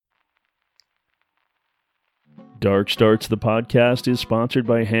Dark Starts, the podcast, is sponsored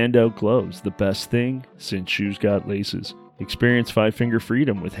by Handout Gloves, the best thing since shoes got laces. Experience five-finger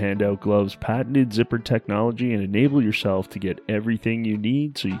freedom with Handout Gloves' patented zipper technology and enable yourself to get everything you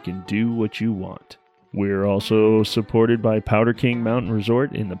need so you can do what you want. We're also supported by Powder King Mountain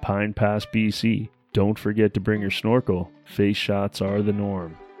Resort in the Pine Pass, BC. Don't forget to bring your snorkel. Face shots are the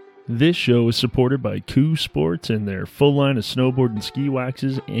norm. This show is supported by Koo Sports and their full line of snowboard and ski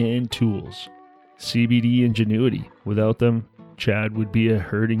waxes and tools. CBD Ingenuity. Without them, Chad would be a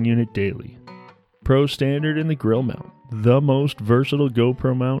herding unit daily. Pro Standard and the Grill Mount, the most versatile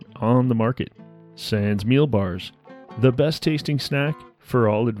GoPro mount on the market. Sans Meal Bars, the best tasting snack for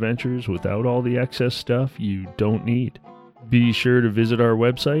all adventures without all the excess stuff you don't need. Be sure to visit our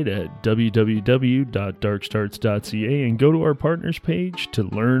website at www.darkstarts.ca and go to our partners page to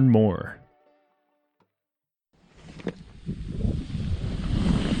learn more.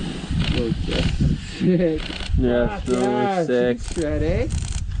 Sick. Yeah, so sick. Ready?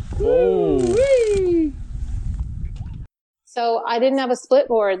 Oh. So I didn't have a split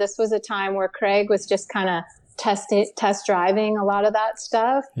board. This was a time where Craig was just kind of test driving a lot of that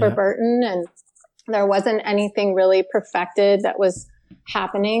stuff for Burton, and there wasn't anything really perfected that was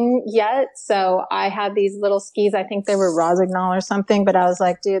happening yet. So I had these little skis. I think they were Rossignol or something, but I was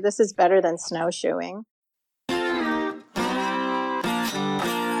like, dude, this is better than snowshoeing.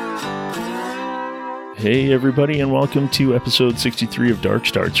 Hey everybody, and welcome to episode 63 of Dark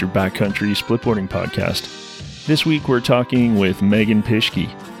Starts, your backcountry splitboarding podcast. This week we're talking with Megan Pischke.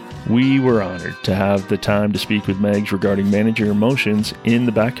 We were honored to have the time to speak with Megs regarding managing emotions in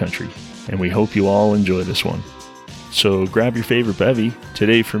the backcountry, and we hope you all enjoy this one. So grab your favorite bevy.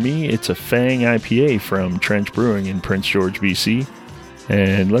 Today for me, it's a Fang IPA from Trench Brewing in Prince George, BC,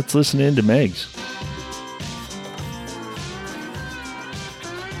 and let's listen in to Megs.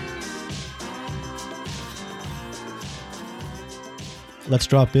 Let's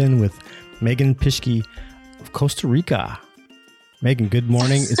drop in with Megan Pischke of Costa Rica. Megan, good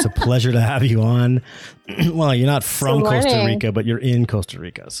morning. It's a pleasure to have you on. Well, you're not from Costa Rica, but you're in Costa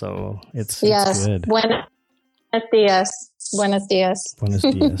Rica, so it's good. Buenos dias. Buenos dias. Buenos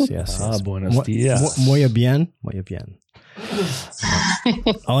dias, yes. Buenos dias. Muy bien. Muy bien.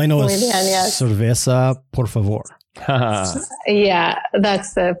 All I know is cerveza, por favor. Yeah,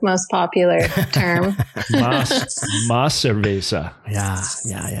 that's the most popular term. Más cerveza. Yeah.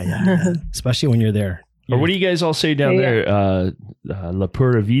 Especially when you're there. Or what do you guys all say down there? La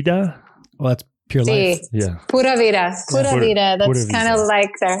pura vida? Well, that's pure life. Yeah. Pura vida. Pura vida. That's kind of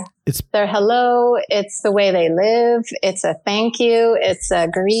like their hello. It's the way they live. It's a thank you. It's a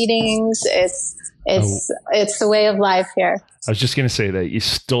greetings. It's the way of life here. I was just going to say that. You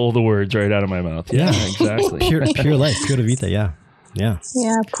stole the words right out of my mouth. Yeah, exactly. Pure life. Pura vida. Yeah. Yeah,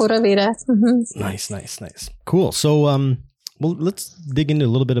 pura vida. Mm-hmm. Nice. Cool. So, well, let's dig into a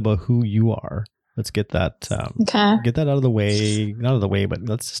little bit about who you are. Let's get that get that out of the way. Not out of the way, but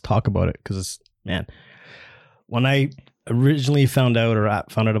let's just talk about it, because when I originally found out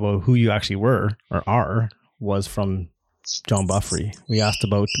about who you actually were or are was from John Buffrey. We asked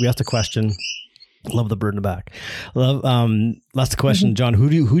a question. Love the bird in the back. That's the question, mm-hmm. John. Who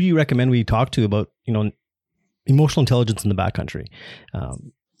do you recommend we talk to about emotional intelligence in the backcountry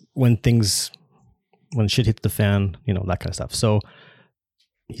when shit hits the fan, that kind of stuff. So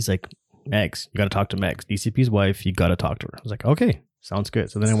he's like, Megs, you got to talk to Megs, DCP's wife. You got to talk to her. I was like, okay, sounds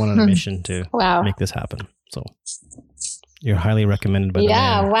good. So then I went on a mission to make this happen. So you're highly recommended by the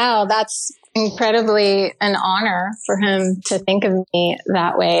man. Wow, that's incredibly an honor for him to think of me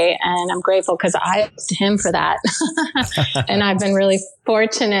that way, and I'm grateful because I owe to him for that. And I've been really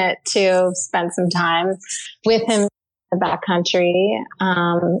fortunate to spend some time with him in the backcountry,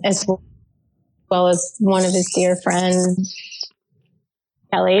 as well as one of his dear friends,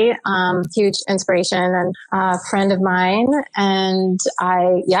 Kelly, huge inspiration and a friend of mine. And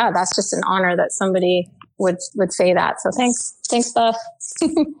that's just an honor that somebody would say that. So thanks, Buff.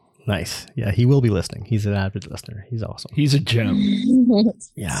 Nice. Yeah, he will be listening. He's an avid listener. He's awesome. He's a gem.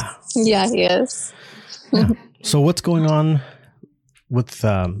 Yeah. Yeah, he is. Yeah. So what's going on with,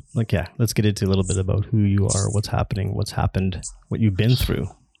 let's get into a little bit about who you are, what's happening, what's happened, what you've been through.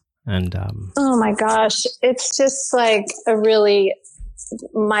 And, oh my gosh, it's just like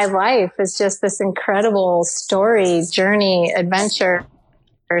my life is just this incredible story, journey, adventure.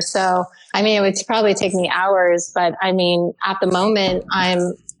 So, it would probably take me hours, but at the moment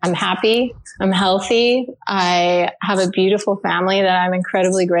I'm happy. I'm healthy. I have a beautiful family that I'm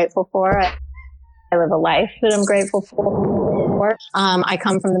incredibly grateful for. I live a life that I'm grateful for. more. I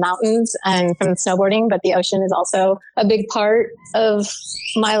come from the mountains and from snowboarding, but the ocean is also a big part of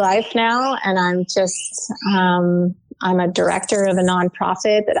my life now. And I'm a director of a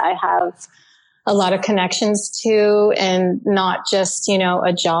nonprofit that I have a lot of connections to, and not just,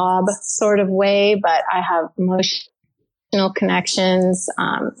 a job sort of way, but I have emotional connections,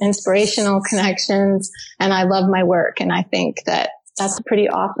 inspirational connections, and I love my work. And I think that that's a pretty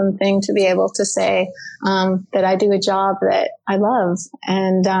awesome thing to be able to say, that I do a job that I love.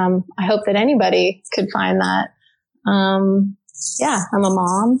 And, I hope that anybody could find that. I'm a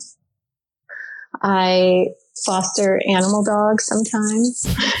mom. I foster animal dogs sometimes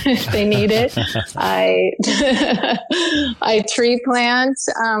if they need it. I tree plant,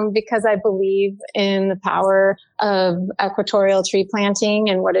 because I believe in the power of equatorial tree planting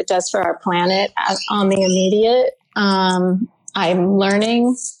and what it does for our planet on the immediate. I'm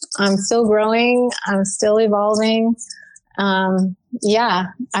learning. I'm still growing. I'm still evolving. I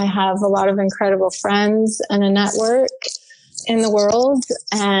have a lot of incredible friends and a network in the world.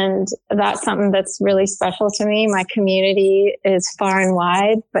 And that's something that's really special to me. My community is far and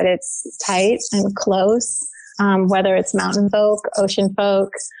wide, but it's tight and close. Whether it's mountain folk, ocean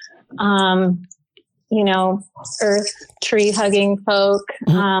folk, earth tree hugging folk,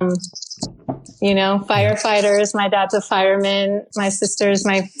 firefighters. My dad's a fireman. My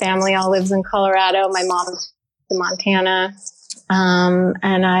family all lives in Colorado. My mom's in Montana.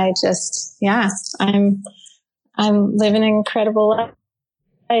 And I just, I'm living an incredible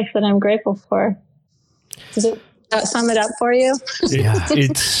life that I'm grateful for. Does that sum it up for you? Yeah,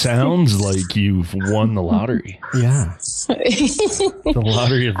 it sounds like you've won the lottery. Yeah. The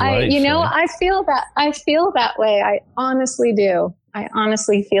lottery of life. I feel that way. I honestly do. I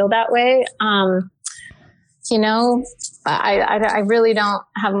honestly feel that way. I really don't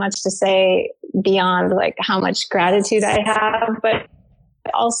have much to say beyond like how much gratitude I have, but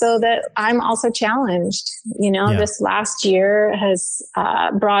also that I'm also challenged. This last year has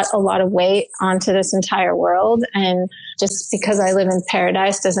brought a lot of weight onto this entire world. And just because I live in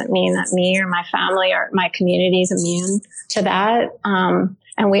paradise doesn't mean that me or my family or my community is immune to that.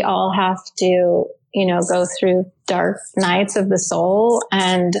 And we all have to, go through dark nights of the soul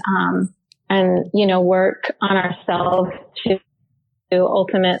and work on ourselves to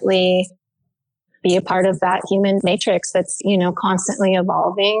ultimately be a part of that human matrix that's, constantly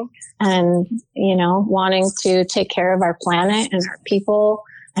evolving and, wanting to take care of our planet and our people.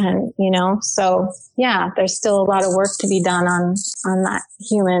 And, there's still a lot of work to be done on that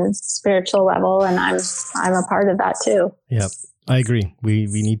human spiritual level. And I'm a part of that too. Yeah, I agree. We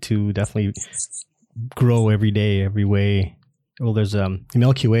need to definitely grow every day, every way. Well, there's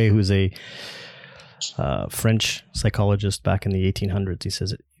Emile Coué, who's a French psychologist back in the 1800s. He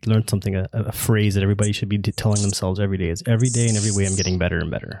says he learned something, a phrase that everybody should be telling themselves every day. It's every day and every way I'm getting better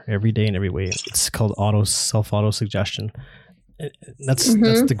and better. Every day and every way. It's called self-auto-suggestion. That's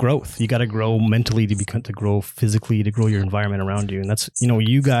the growth. You got to grow mentally to grow physically, to grow your environment around you. And that's,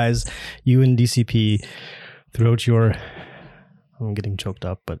 you guys, you and DCP, throughout your, I'm getting choked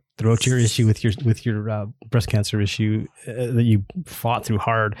up, but throughout your issue with your breast cancer issue that you fought through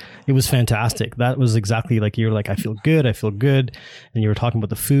hard, it was fantastic. That was exactly like, you're like, I feel good. And you were talking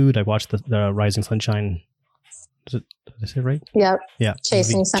about the food. I watched the Rising Sunshine. Did I say it right? Yep. Yeah.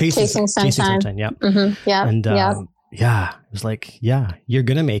 Chasing Sunshine. Chasing Sunshine. Yeah. Mm-hmm. Yeah. And it was like, you're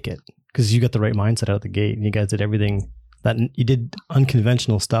going to make it because you got the right mindset out of the gate and you guys did everything that you did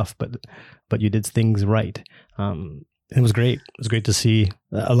unconventional stuff, but you did things right. It was great. It was great to see.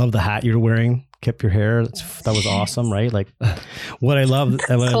 I love the hat you're wearing. Kept your hair. That was awesome, right? Like what I love.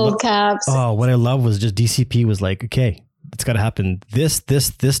 Cold caps. Oh, what I love was just DCP was like, okay, it's got to happen this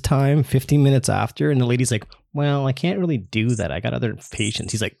time, 15 minutes after. And the lady's like, well, I can't really do that. I got other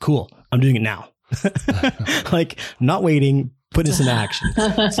patients. He's like, cool, I'm doing it now. Like not waiting, put this in action.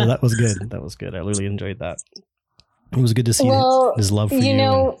 So that was good. I really enjoyed that. It was good to see his love for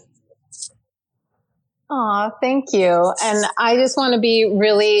you. Oh, thank you. And I just want to be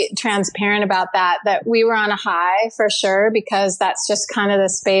really transparent about that we were on a high for sure, because that's just kind of the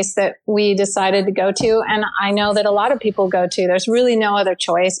space that we decided to go to. And I know that a lot of people go to. There's really no other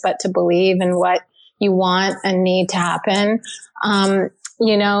choice but to believe in what you want and need to happen. And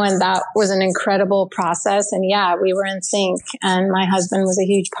that was an incredible process. And we were in sync and my husband was a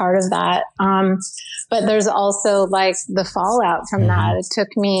huge part of that. But there's also like the fallout from that. It took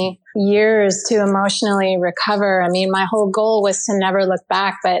me years to emotionally recover. I mean, my whole goal was to never look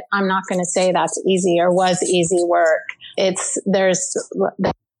back, but I'm not going to say that's easy or was easy work. There's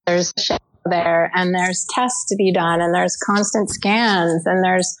shit there and there's tests to be done and there's constant scans and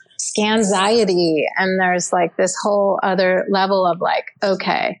there's scanxiety. And there's like this whole other level of like,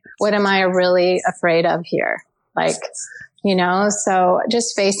 okay, what am I really afraid of here? Like, you know, so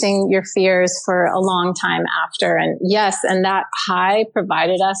just facing your fears for a long time after. And yes, and that high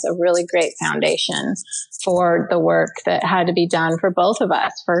provided us a really great foundation for the work that had to be done for both of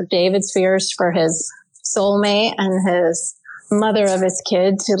us, for David's fears for his soulmate and his mother of his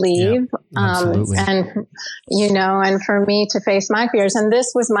kid to leave. And, you know, and for me to face my fears. And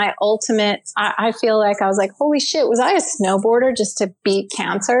this was my ultimate, I feel like I was like, holy shit, was I a snowboarder just to beat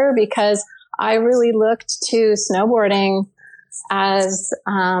cancer? Because I really looked to snowboarding as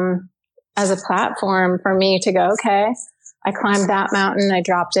a platform for me to go, okay, I climbed that mountain, I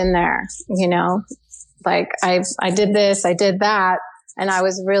dropped in there, you know, like I did this, I did that. And I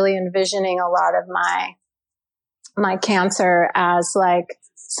was really envisioning a lot of my cancer as like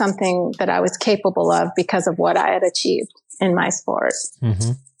something that I was capable of because of what I had achieved in my sport.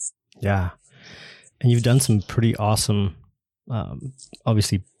 Mm-hmm. Yeah. And you've done some pretty awesome,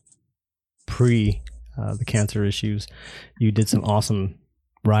 obviously pre the cancer issues. You did some awesome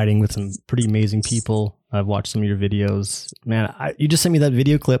riding with some pretty amazing people. I've watched some of your videos. Man, you just sent me that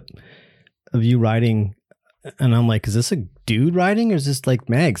video clip of you riding, and I'm like, is this a dude riding or is this like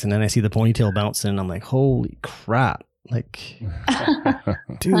Megs? And then I see the ponytail bouncing and I'm like, holy crap. Like,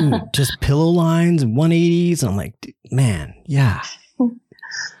 dude, just pillow lines and 180s. And I'm like, man, yeah.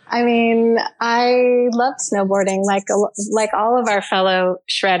 I mean, I love snowboarding like all of our fellow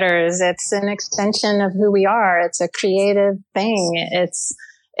shredders. It's an extension of who we are. It's a creative thing. It's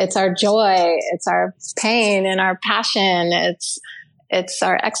our joy. It's our pain and our passion. It's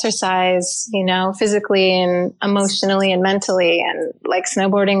our exercise, you know, physically and emotionally and mentally. And like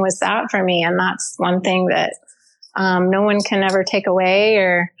snowboarding was that for me. And that's one thing that, no one can ever take away,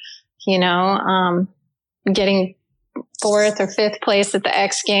 or, you know, getting 4th or 5th place at the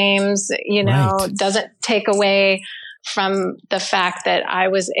X Games, you know, doesn't take away from the fact that I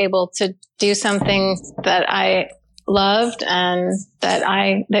was able to do something that I loved and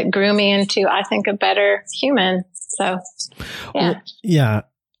that grew me into, I think, a better human. So, yeah. Well, yeah.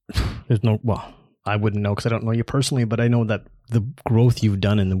 I wouldn't know because I don't know you personally, but I know that the growth you've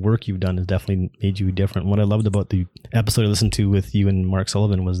done and the work you've done has definitely made you different. What I loved about the episode I listened to with you and Mark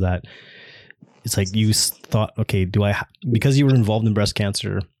Sullivan was that it's like you thought, okay, because you were involved in breast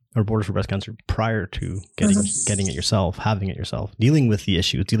cancer or Borders for Breast Cancer prior to getting it yourself, having it yourself, dealing with the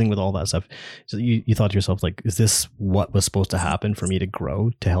issues, dealing with all that stuff. So you thought to yourself, like, is this what was supposed to happen for me to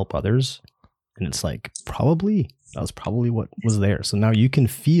grow, to help others? And it's like, that was probably what was there. So now you can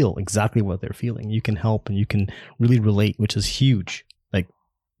feel exactly what they're feeling. You can help and you can really relate, which is huge. Like,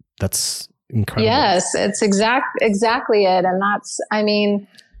 that's incredible. Yes, it's exactly it. And that's, I mean,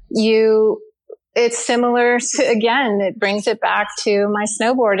 it's similar to, again, it brings it back to my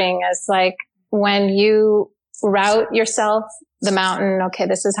snowboarding as like when you route yourself the mountain, okay,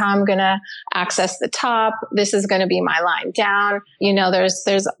 this is how I'm going to access the top. This is going to be my line down. You know,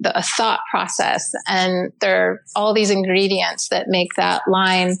 there's a thought process and there are all these ingredients that make that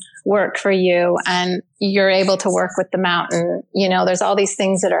line work for you. And you're able to work with the mountain. You know, there's all these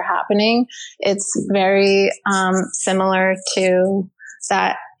things that are happening. It's very, similar to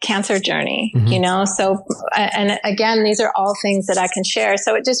that cancer journey, you know? So, and again, these are all things that I can share.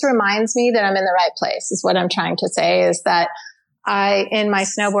 So it just reminds me that I'm in the right place is what I'm trying to say, is that in my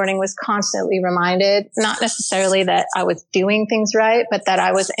snowboarding was constantly reminded, not necessarily that I was doing things right, but that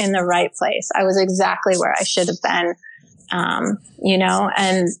I was in the right place. I was exactly where I should have been, you know,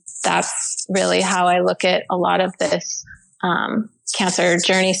 and that's really how I look at a lot of this, cancer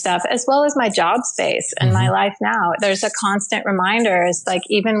journey stuff, as well as my job space and my life now. There's a constant reminder. It's like,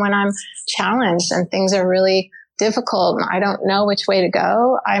 even when I'm challenged and things are really difficult and I don't know which way to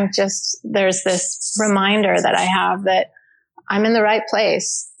go, there's this reminder that I have that I'm in the right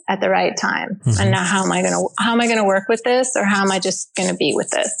place at the right time. And now how am I going to work with this, or how am I just going to be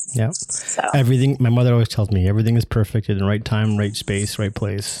with this? Yeah. So everything, my mother always tells me, everything is perfect in the right time, right space, right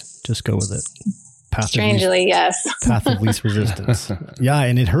place. Just go with it. Yes. Path of least resistance. Yeah.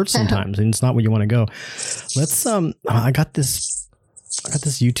 And it hurts sometimes and it's not where you want to go. Let's, I got this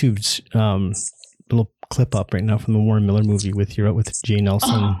YouTube, little clip up right now from the Warren Miller movie with Jay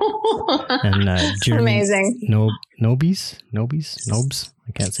Nelson and Jeremy. Amazing. Nobes.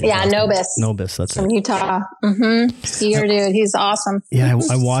 I can't say. Yeah, Nobis. That's from it. Utah. Dude, he's awesome. Yeah,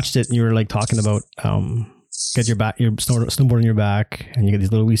 I watched it and you were like talking about get your back, you're snowboarding your back, and you get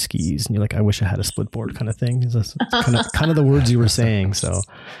these little wee skis, and you're like, I wish I had a split board kind of thing. Is this kind of the words you were saying? So,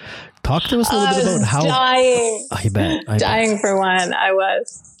 talk to us a little bit about how. Dying. I bet. Dying for one. I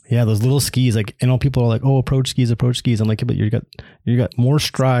was. Yeah, those little skis, like, people are like, oh, approach skis. I'm like, but you got more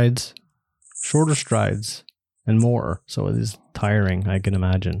strides, shorter strides, and more. So it is tiring, I can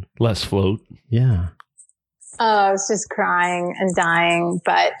imagine. Less float. Yeah. Oh, I was just crying and dying,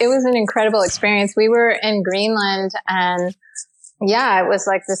 but it was an incredible experience. We were in Greenland, and yeah, it was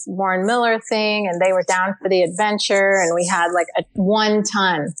like this Warren Miller thing, and they were down for the adventure, and we had like a 1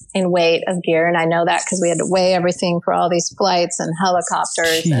 ton in weight of gear. And I know that because we had to weigh everything for all these flights and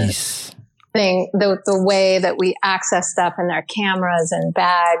helicopters. Jeez. And the way that we access stuff in their cameras and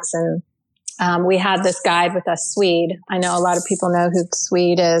bags. And we had this guide with us, Swede. I know a lot of people know who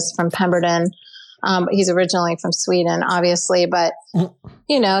Swede is from Pemberton. He's originally from Sweden, obviously, but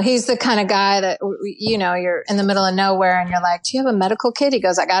he's the kind of guy that, you're in the middle of nowhere and you're like, do you have a medical kit? He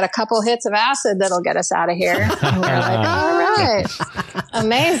goes, I got a couple hits of acid that'll get us out of here. And we're like, all right,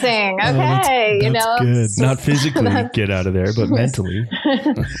 amazing. Okay. That's good. Not physically get out of there, but mentally.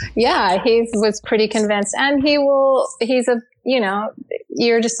 Yeah. He was pretty convinced, and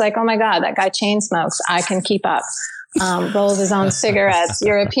you're just like, oh my God, that guy chain smokes. I can keep up. Rolls his own cigarettes,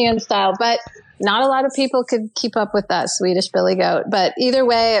 European style, but not a lot of people could keep up with that Swedish billy goat. But either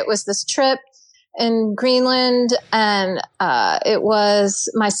way, it was this trip in Greenland, and it was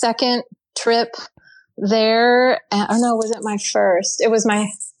my second trip there. Was it my first? It was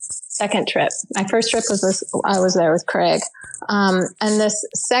my second trip. My first trip I was there with Craig. And this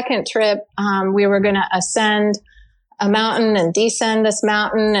second trip, we were going to ascend a mountain and descend this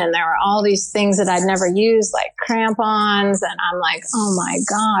mountain, and there were all these things that I'd never used, like crampons, and I'm like, oh my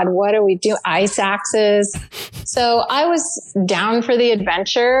God, what do we do? Ice axes. So I was down for the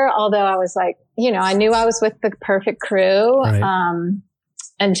adventure, although I was like, I knew I was with the perfect crew. Right.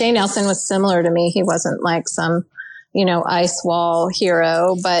 And Jay Nelson was similar to me. He wasn't like some, ice wall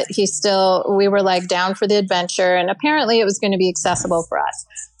hero, but we were like down for the adventure, and apparently it was going to be accessible for us.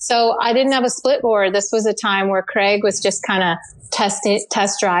 So I didn't have a split board. This was a time where Craig was just kind of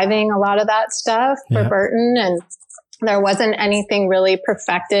test driving a lot of that stuff for Burton, and there wasn't anything really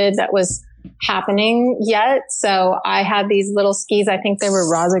perfected that was happening yet. So I had these little skis. I think they were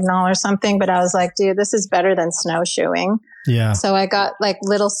Rosignol or something, but I was like, dude, this is better than snowshoeing. Yeah. So I got like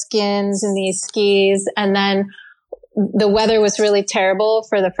little skins in these skis, and then the weather was really terrible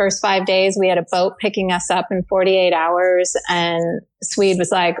for the first 5 days. We had a boat picking us up in 48 hours, and Swede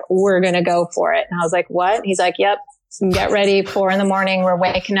was like, we're going to go for it. And I was like, what? He's like, yep, get ready. 4 a.m. we're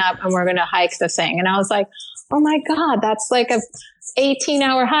waking up and we're going to hike the thing. And I was like, oh my God, that's like a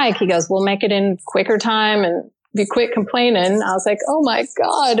 18-hour hike. He goes, we'll make it in quicker time and be quit complaining. I was like, oh my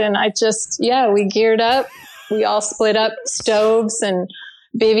God. And we geared up. We all split up stoves and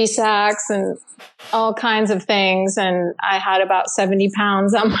bivy sacks and all kinds of things. And I had about 70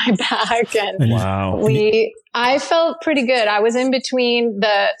 pounds on my back, and wow. I felt pretty good. I was in between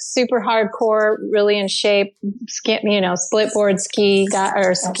the super hardcore, really in shape, split board ski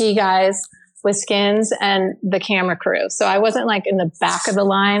guys with skins and the camera crew. So I wasn't like in the back of the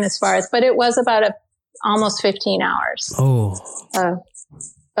line but it was about almost 15 hours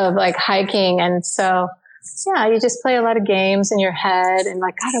of like hiking. And so, yeah, you just play a lot of games in your head and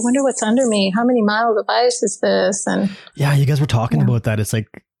like, God, I wonder what's under me. How many miles of ice is this? And yeah, you guys were talking about that. It's like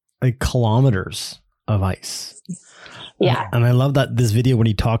kilometers of ice. Yeah. And I love that this video when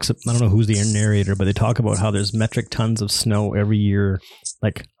he talks, I don't know who's the narrator, but they talk about how there's metric tons of snow every year,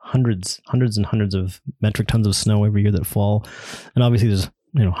 like hundreds and hundreds of metric tons of snow every year that fall. And obviously there's,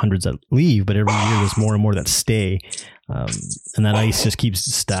 hundreds that leave, but every year there's more and more that stay. And that ice just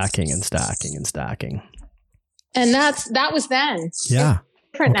keeps stacking and stacking and stacking. And that was then. Yeah.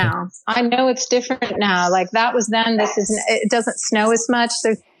 It's different now. I know it's different now. Like that was then. It doesn't snow as much.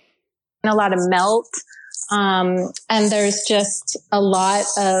 There's a lot of melt. And there's just a lot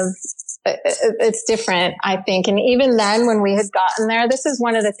of, it's different, I think. And even then when we had gotten there, this is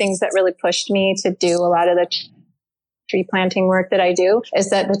one of the things that really pushed me to do a lot of the tree planting work that I do,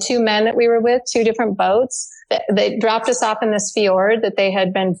 is that the 2 men that we were with, 2 different boats, they dropped us off in this fjord that they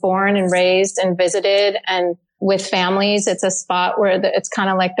had been born and raised and visited, and with families. It's a spot where it's kind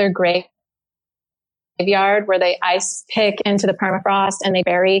of like their graveyard where they ice pick into the permafrost and they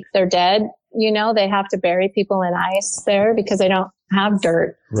bury their dead. They have to bury people in ice there because they don't have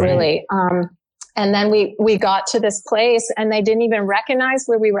dirt really. And then we got to this place and they didn't even recognize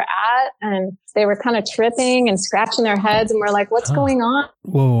where we were at. And they were kind of tripping and scratching their heads. And we're like, what's going on?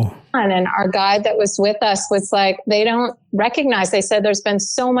 Whoa. And our guide that was with us was like, they don't recognize. They said there's been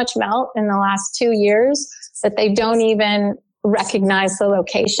so much melt in the last 2 years that they don't even recognize the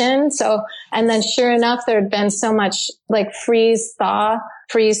location. So, and then sure enough, there had been so much like freeze thaw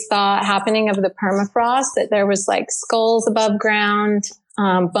happening of the permafrost that there was like skulls above ground.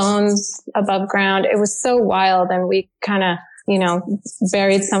 bones above ground. It was so wild. And we kind of,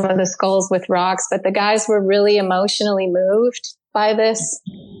 buried some of the skulls with rocks, but the guys were really emotionally moved by this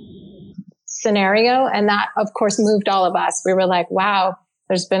scenario. And that, of course, moved all of us. We were like, wow,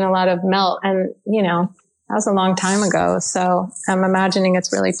 there's been a lot of melt. And, that was a long time ago. So I'm imagining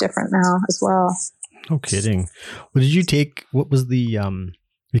it's really different now as well. No kidding. What did you take? What was the,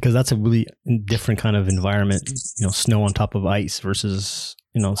 because that's a really different kind of environment, snow on top of ice versus,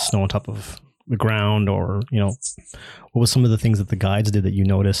 snow on top of the ground, or, what was some of the things that the guides did that you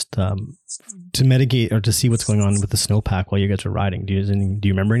noticed to mitigate or to see what's going on with the snowpack while you guys are riding? Do you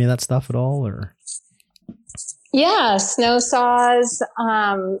remember any of that stuff at all, or? Yeah, snow saws,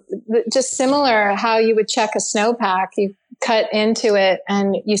 just similar how you would check a snowpack. You cut into it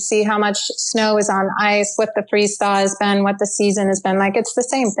and you see how much snow is on ice, what the freeze thaw has been, what the season has been like. It's the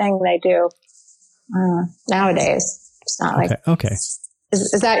same thing they do nowadays. It's not like okay.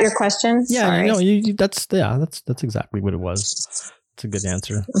 Is that your question? Yeah, that's exactly what it was. It's a good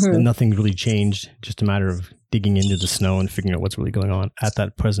answer. Mm-hmm. And nothing really changed. Just a matter of digging into the snow and figuring out what's really going on at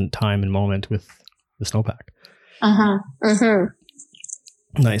that present time and moment with the snowpack. Mm-hmm.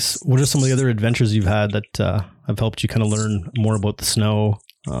 Nice. What are some of the other adventures you've had that have helped you kind of learn more about the snow?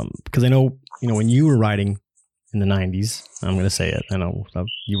 Because I know, when you were riding in the 90s, I'm going to say it. I know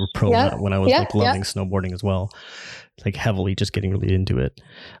you were pro when I was loving snowboarding as well. Like heavily just getting really into it.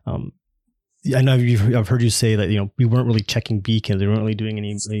 I know I've heard you say that, we weren't really checking beacons. We weren't really doing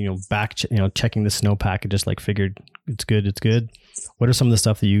any, checking the snowpack, and just like figured it's good. What are some of the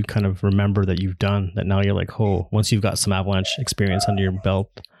stuff that you kind of remember that you've done that now you're like, oh, once you've got some avalanche experience under your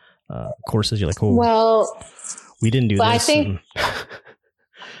belt, courses, you're like, oh, well, we didn't do this. I think,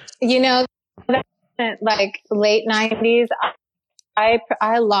 like late 90s, I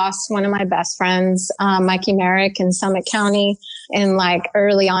lost one of my best friends, Mikey Merrick in Summit County, in like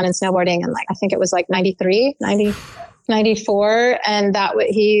early on in snowboarding. And like, I think it was like 94. And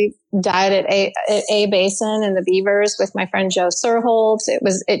he died at A Basin in the Beavers with my friend Joe Surholtz.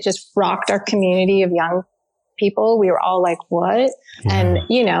 It just rocked our community of young people. We were all like, what? Yeah. And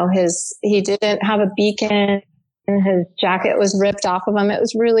he didn't have a beacon. His jacket was ripped off of him. It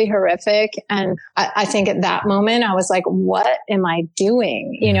was really horrific. And I think at that moment I was like, what am I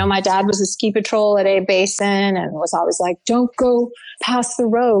doing? My dad was a ski patrol at A Basin and was always like, don't go past the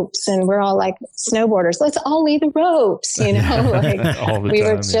ropes. And we're all like snowboarders, let's all leave the ropes, like we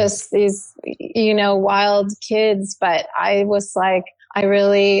were just these, wild kids. But I was like, I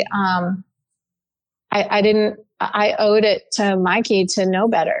really, I owed it to Mikey to know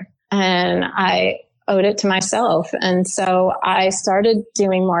better. And I owed it to myself. And so I started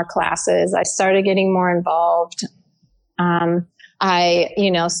doing more classes. I started getting more involved. I,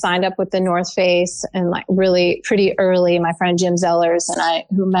 signed up with the North Face and like really pretty early. My friend Jim Zellers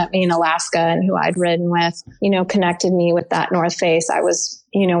who met me in Alaska and who I'd ridden with, connected me with that North Face. I was,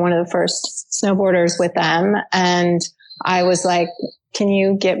 one of the first snowboarders with them. And I was like, can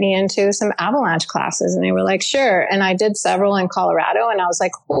you get me into some avalanche classes? And they were like, sure. And I did several in Colorado, and I was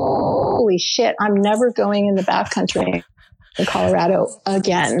like, holy shit, I'm never going in the backcountry in Colorado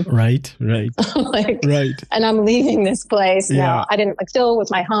again. Right. Right. And I'm leaving this place. Yeah. Now, I didn't still was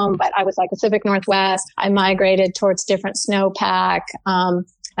my home, but I was like Pacific Northwest. I migrated towards different snowpack. And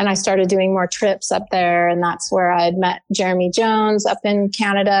I started doing more trips up there. And that's where I had met Jeremy Jones up in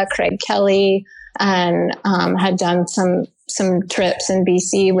Canada, Craig Kelly, and had done some trips in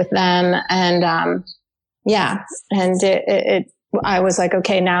BC with them. And, and I was like,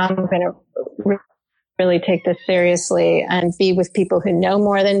 okay, now I'm going to really take this seriously and be with people who know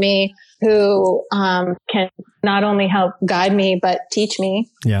more than me, who, can not only help guide me, but teach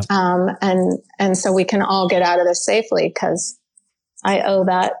me. Yeah. And so we can all get out of this safely, because I owe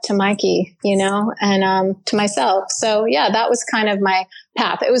that to Mikey, and to myself. So yeah, that was kind of my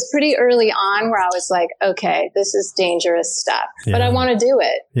path. It was pretty early on where I was like, okay, this is dangerous stuff, but I want to do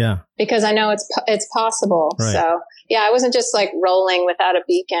it. Yeah. Because I know it's possible. Right. So yeah, I wasn't just like rolling without a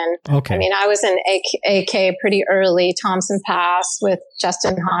beacon. Okay. I mean, I was in AK pretty early, Thompson Pass with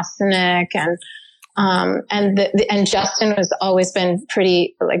Justin Hostenik, and Justin has always been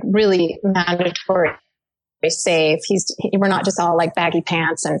pretty, like, really mandatory safe. We're not just all like baggy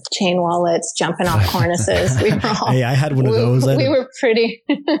pants and chain wallets jumping off cornices. We were all, hey, I had one of those. We were pretty.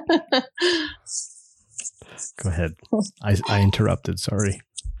 Go ahead. I interrupted. Sorry.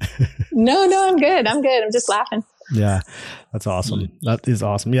 No, I'm good. I'm just laughing. Yeah, that's awesome. That is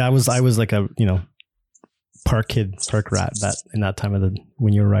awesome. Yeah, I was like a park rat in that time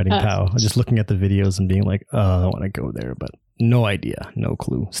when you were riding POW. I was just looking at the videos and being like, oh, I want to go there, but No idea. No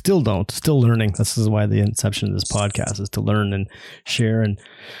clue. Still don't. Still learning. This is why the inception of this podcast is to learn and share and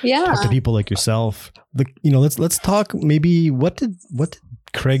talk to people like yourself. Let's talk maybe what did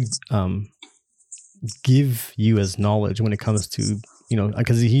Craig give you as knowledge when it comes to,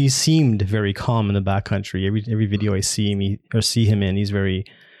 because he seemed very calm in the backcountry. Every video I see him in, he's very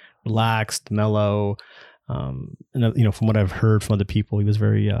relaxed, mellow. And from what I've heard from other people, he was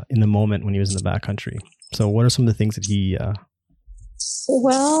very in the moment when he was in the backcountry. So what are some of the things that he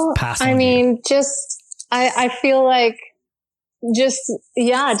passed on to you? I feel like just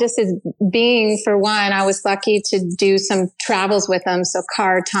as being, for one, I was lucky to do some travels with him. So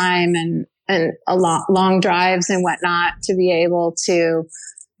car time and a lot long drives and whatnot, to be able to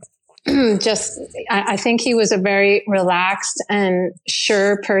I think he was a very relaxed and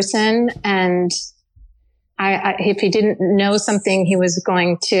sure person. And if he didn't know something, he was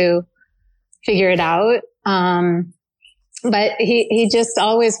going to figure it out. But he just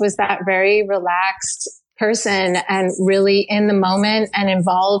always was that very relaxed person and really in the moment and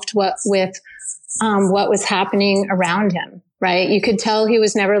involved with what was happening around him, right? You could tell he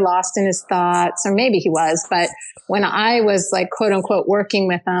was never lost in his thoughts, or maybe he was, but when I was like, quote unquote, working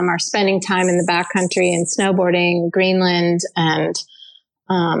with him or spending time in the backcountry and snowboarding, Greenland, and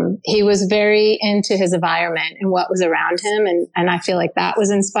he was very into his environment and what was around him. And I feel like that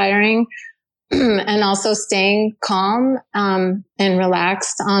was inspiring. And also staying calm and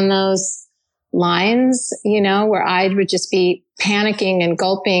relaxed on those lines, where I would just be panicking and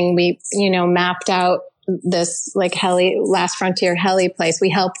gulping. We, mapped out this like Last Frontier heli place. We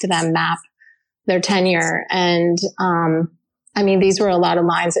helped them map their tenure. And these were a lot of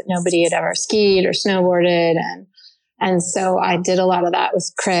lines that nobody had ever skied or snowboarded. And so I did a lot of that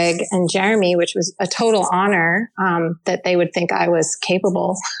with Craig and Jeremy, which was a total honor, that they would think I was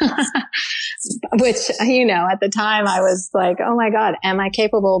capable, which, at the time I was like, oh my God, am I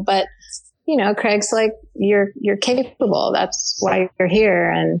capable? But, Craig's like, you're capable. That's why you're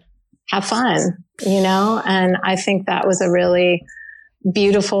here, and have fun, and I think that was a really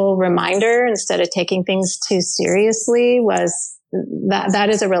beautiful reminder, instead of taking things too seriously, was that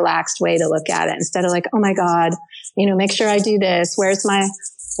is a relaxed way to look at it, instead of like, oh my God, make sure I do this. Where's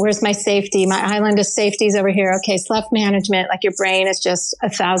my safety? My island of safety is over here. Okay. Self management. Like your brain is just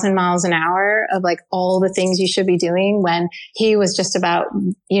 1,000 miles an hour of like all the things you should be doing, when he was just about,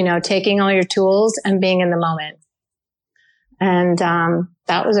 taking all your tools and being in the moment. And,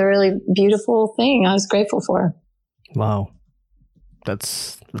 that was a really beautiful thing I was grateful for. Wow.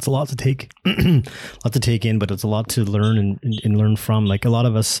 That's a lot to take, in, but it's a lot to learn and learn from. Like a lot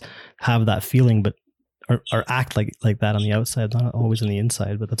of us have that feeling, but or act like that on the outside, not always on the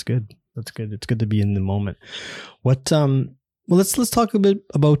inside. But that's good. That's good. It's good to be in the moment. What? Let's talk a bit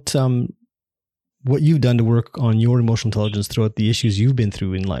about what you've done to work on your emotional intelligence throughout the issues you've been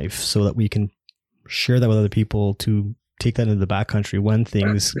through in life, so that we can share that with other people to take that into the backcountry when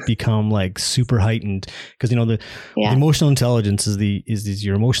things become like super heightened. Because the emotional intelligence is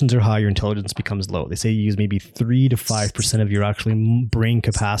your emotions are high, your intelligence becomes low. They say you use maybe 3 to 5% of your actually brain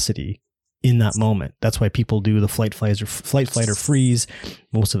capacity in that moment. That's why people do the flight, flight, or freeze.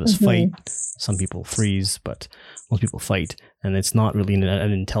 Most of us fight. Some people freeze, but most people fight, and it's not really at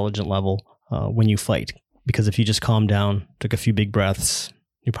an intelligent level when you fight. Because if you just calm down, took a few big breaths,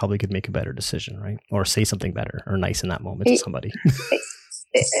 you probably could make a better decision, right? Or say something better or nice in that moment to somebody.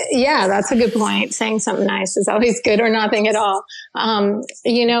 Yeah, that's a good point. Saying something nice is always good, or nothing at all.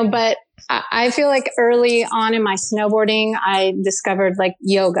 But I feel like early on in my snowboarding, I discovered like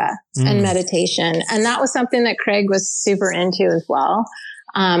yoga and meditation. And that was something that Craig was super into as well.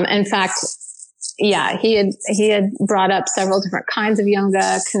 In fact, he had brought up several different kinds of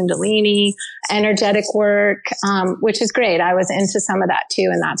yoga, Kundalini, energetic work, which is great. I was into some of that too,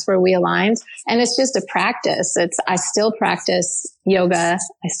 and that's where we aligned. And it's just a practice. I still practice yoga.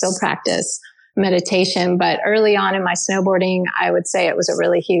 I still practice meditation, but early on in my snowboarding, I would say it was a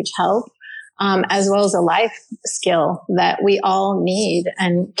really huge help, as well as a life skill that we all need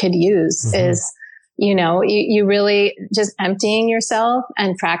and could use is, you really just emptying yourself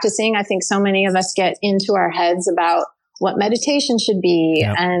and practicing. I think so many of us get into our heads about what meditation should be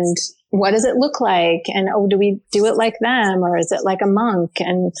and what does it look like? And, do we do it like them, or is it like a monk?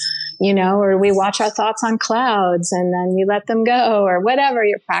 And, or we watch our thoughts on clouds and then we let them go, or whatever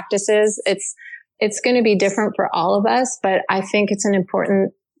your practice is. It's going to be different for all of us, but I think it's an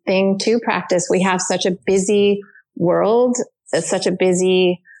important thing to practice. We have such a busy world. It's such a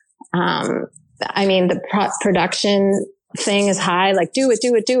busy, the production thing is high, like do it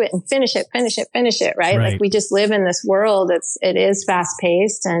and finish it. Right. Like we just live in this world. It is fast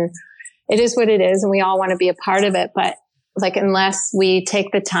paced and it is what it is. And we all want to be a part of it. But like, unless we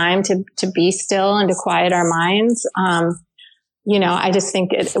take the time to be still and to quiet our minds, I just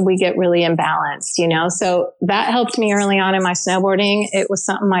think we get really imbalanced, so that helped me early on in my snowboarding. It was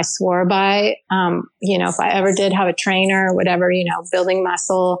something I swore by. If I ever did have a trainer or whatever, building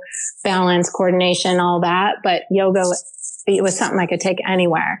muscle, balance, coordination, all that. But yoga, it was something I could take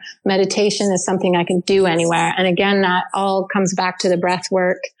anywhere. Meditation is something I can do anywhere. And again, that all comes back to the breath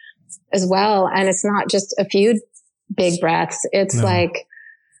work as well. And it's not just a few big breaths. It's like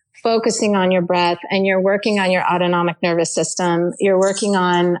focusing on your breath, and you're working on your autonomic nervous system. You're working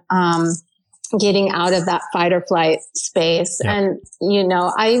on, getting out of that fight or flight space. Yep. And,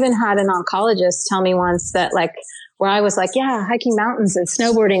 I even had an oncologist tell me once that, like, where I was like, yeah, hiking mountains and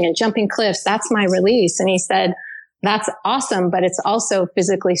snowboarding and jumping cliffs, that's my release. And he said, that's awesome, but it's also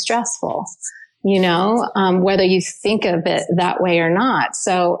physically stressful, whether you think of it that way or not.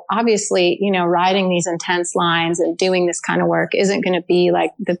 So obviously, riding these intense lines and doing this kind of work isn't going to be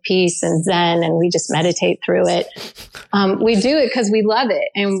like the peace and Zen and we just meditate through it. We do it because we love it,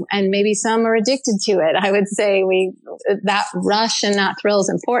 and maybe some are addicted to it. I would say that rush and that thrill is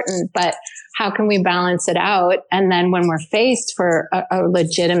important, but how can we balance it out? And then when we're faced for a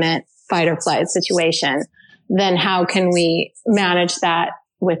legitimate fight or flight situation, then how can we manage that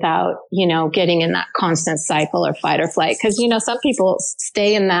without, getting in that constant cycle or fight or flight? Because, some people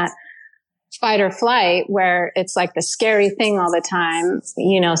stay in that fight or flight where it's like the scary thing all the time,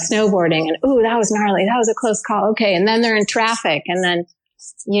 snowboarding, and, ooh, that was gnarly. That was a close call. Okay. And then they're in traffic, and then,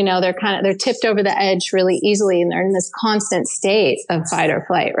 they're tipped over the edge really easily, and they're in this constant state of fight or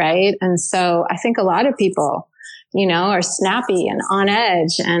flight. Right. And so I think a lot of people, are snappy and on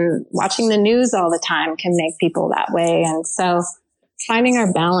edge, and watching the news all the time can make people that way. And so finding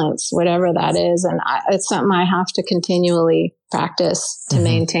our balance, whatever that is. And it's something I have to continually practice to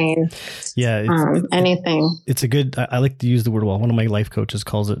maintain. Yeah. Anything. It's I like to use the word, one of my life coaches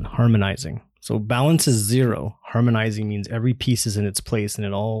calls it harmonizing. So balance is 0. Harmonizing means every piece is in its place and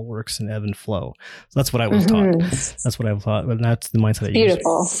it all works in ebb and flow. So that's what I was taught. That's what I was taught. But that's the mindset I use.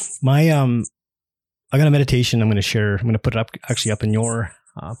 Beautiful. I got a meditation I'm going to share. I'm going to put it up in your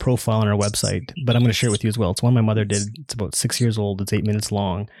profile on our website, but I'm going to share it with you as well. It's one my mother did. It's about 6 years old. It's 8 minutes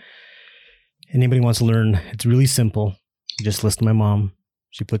long. Anybody wants to learn, it's really simple. You just listen to my mom.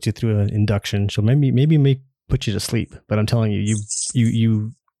 She puts you through an induction. She'll maybe put you to sleep, but I'm telling you,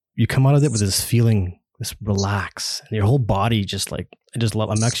 you come out of it with this feeling, this relax, and your whole body just like,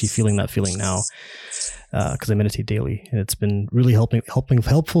 I'm actually feeling that feeling now because I meditate daily, and it's been really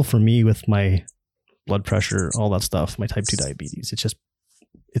helpful for me with my blood pressure, all that stuff, my type 2 diabetes.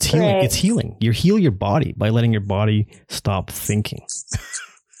 It's healing. Right. It's healing. You heal your body by letting your body stop thinking.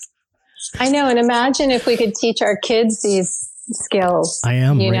 I know. And imagine if we could teach our kids these skills. I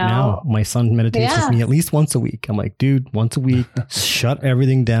am right now. My son meditates with me at least once a week. I'm like, dude, once a week, shut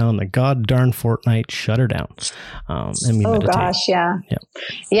everything down. The god darn Fortnite, shut her down. And we meditate. Oh gosh. Yeah.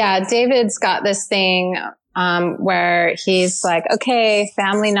 Yeah. David's got this thing where he's like, okay,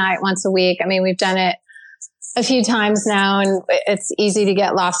 family night once a week. I mean, we've done it a few times now, and it's easy to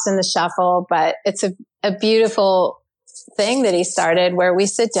get lost in the shuffle, but it's a beautiful thing that he started where we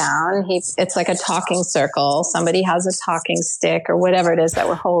sit down. It's like a talking circle. Somebody has a talking stick or whatever it is that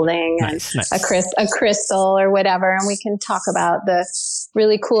we're holding, nice. A crystal or whatever. And we can talk about the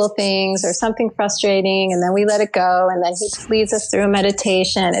really cool things or something frustrating. And then we let it go. And then he leads us through a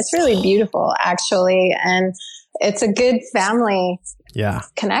meditation. It's really beautiful, actually. And it's a good family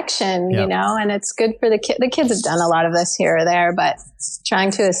connection, and it's good for the kids. The kids have done a lot of this here or there, but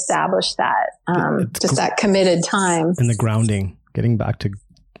trying to establish that, that committed time. And the grounding, getting back to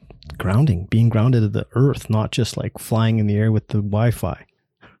grounding, being grounded to the earth, not just like flying in the air with the Wi-Fi.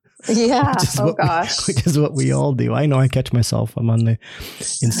 Yeah. Which is what we all do. I know I catch myself. I'm on the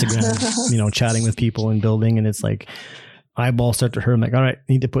Instagram, chatting with people and building, and it's like, eyeballs start to hurt. I'm like, all right,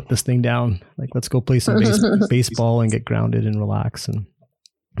 I need to put this thing down. Like, let's go play some baseball and get grounded and relax. And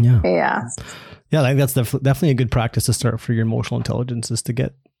I think that's definitely a good practice to start for your emotional intelligence, is to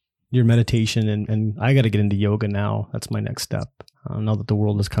get your meditation. And I got to get into yoga now. That's my next step. Now that the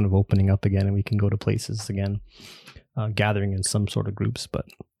world is kind of opening up again and we can go to places again, gathering in some sort of groups, but.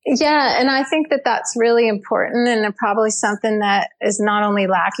 Yeah. And I think that that's really important, and probably something that is not only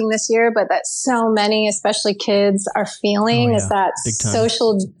lacking this year, but that so many, especially kids, are feeling is that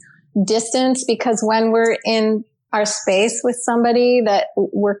social distance, because when we're in our space with somebody that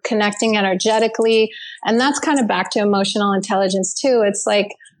we're connecting energetically, and that's kind of back to emotional intelligence too. It's like,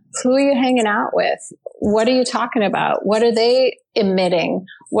 who are you hanging out with? What are you talking about? What are they emitting?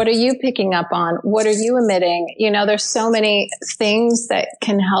 What are you picking up on? What are you emitting? There's so many things that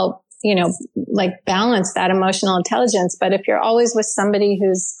can help like balance that emotional intelligence. But if you're always with somebody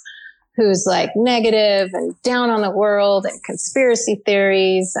who's like negative and down on the world and conspiracy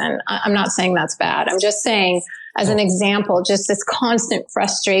theories, and I'm not saying that's bad. I'm just saying, as an example, just this constant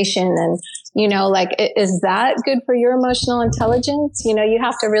frustration and, like, is that good for your emotional intelligence? You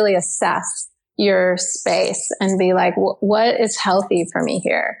have to really assess your space and be like, what is healthy for me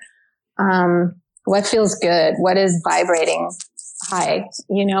here? What feels good? What is vibrating high?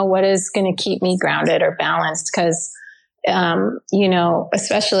 What is going to keep me grounded or balanced? Because,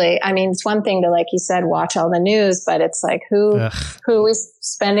 especially, it's one thing to, like you said, watch all the news, but it's like, who are we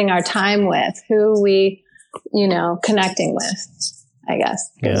spending our time with? Who are we, connecting with, I guess.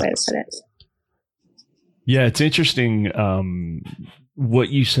 Good way to put it. Yeah, it's interesting what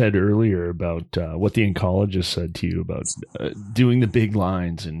you said earlier about what the oncologist said to you about doing the big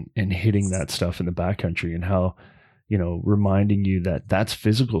lines and hitting that stuff in the backcountry, and how, reminding you that that's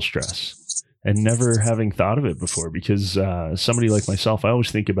physical stress, and never having thought of it before. Because somebody like myself, I always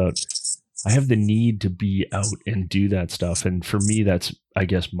think about, I have the need to be out and do that stuff. And for me, that's, I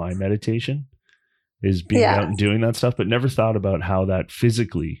guess, my meditation is being out and doing that stuff, but never thought about how that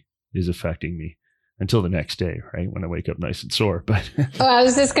physically is affecting me until the next day, right? When I wake up nice and sore. But I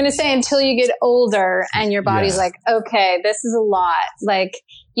was just going to say, until you get older and your body's like, okay, this is a lot. Like,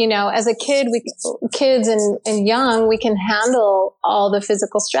 as a kid, kids and young, we can handle all the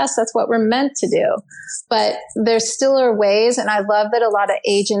physical stress. That's what we're meant to do. But there still are ways. And I love that a lot of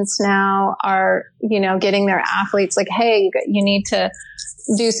agents now are, getting their athletes like, hey, you need to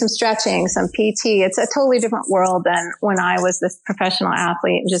do some stretching, some PT. It's a totally different world than when I was this professional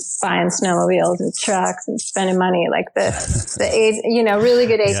athlete and just buying snowmobiles and trucks and spending money. Like the age, really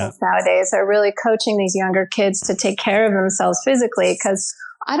good agents nowadays are really coaching these younger kids to take care of themselves physically. Cause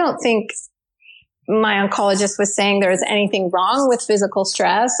I don't think my oncologist was saying there is anything wrong with physical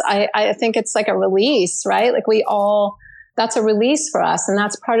stress. I think it's like a release, right? Like that's a release for us. And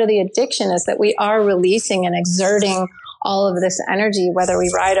that's part of the addiction, is that we are releasing and exerting all of this energy, whether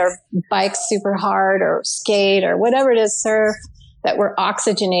we ride our bikes super hard or skate or whatever it is, surf, that we're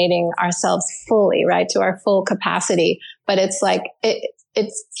oxygenating ourselves fully, right, to our full capacity. But it's like,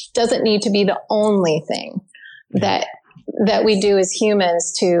 it doesn't need to be the only thing that we do as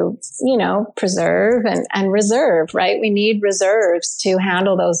humans to, preserve and reserve, right? We need reserves to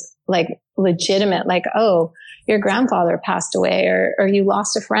handle those like legitimate, like, oh, your grandfather passed away, or you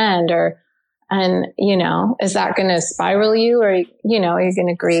lost a friend, and, is that going to spiral you, or, are you going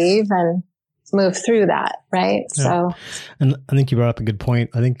to grieve and move through that? Right. Yeah. So, and I think you brought up a good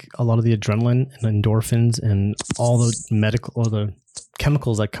point. I think a lot of the adrenaline and endorphins and all the the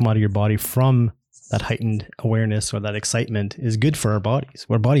chemicals that come out of your body from that heightened awareness or that excitement is good for our bodies.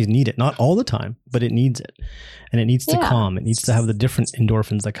 Our bodies need it, not all the time, but it needs it. And it needs to calm. It needs to have the different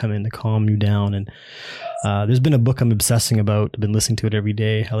endorphins that come in to calm you down. And there's been a book I'm obsessing about. I've been listening to it every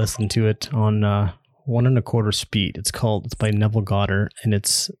day. I listen to it on 1.25 speed. It's by Neville Goddard, and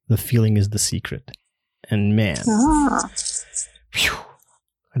it's The Feeling is the Secret. And man, phew,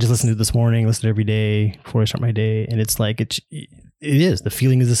 I just listened to it this morning, listen every day before I start my day. And it's like, it is. The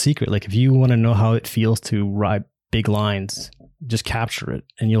feeling is the secret. Like, if you want to know how it feels to ride big lines, just capture it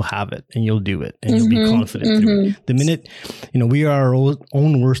and you'll have it and you'll do it and you'll be confident through it. The minute, we are our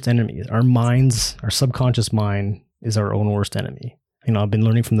own worst enemy. Our minds, our subconscious mind is our own worst enemy. I've been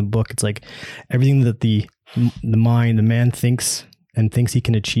learning from the book. It's like everything that the man thinks he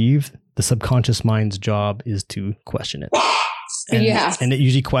can achieve, the subconscious mind's job is to question it. And it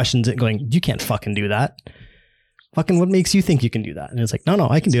usually questions it going, you can't fucking do that. Fucking what makes you think you can do that? And it's like, no,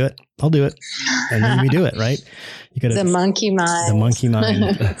 I can do it. I'll do it. And then we do it, right? You gotta, the monkey mind. The monkey mind.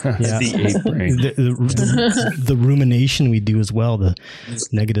 Yeah. The ape brain. The rumination we do as well, the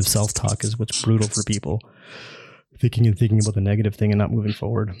negative self-talk, is what's brutal for people. Thinking about the negative thing and not moving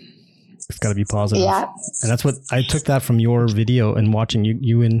forward. It's got to be positive. Yeah. And that's what I took that from your video, and watching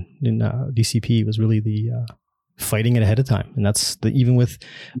you in DCP was really the fighting it ahead of time. And that's even with,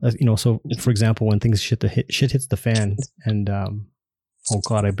 so for example, when things shit hits the fan and, oh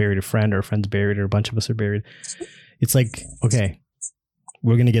God, I buried a friend, or a friend's buried, or a bunch of us are buried. It's like, okay,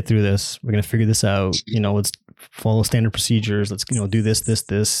 we're going to get through this. We're going to figure this out. Let's follow standard procedures. Let's, do this,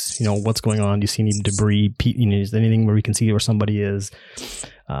 what's going on? Do you see any debris? Is there anything where we can see where somebody is?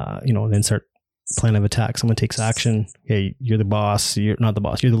 Then start plan of attack. Someone takes action. Okay, you're the boss. You're not the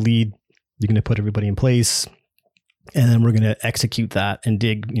boss. You're the lead. You're going to put everybody in place. And then we're going to execute that and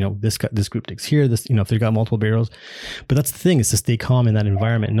dig, this group digs here, this, if they've got multiple barrels. But that's the thing, is to stay calm in that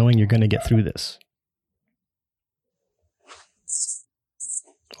environment, knowing you're going to get through this.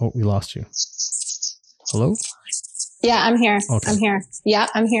 Oh, we lost you. Hello? Yeah, I'm here. Okay. I'm here. Yeah,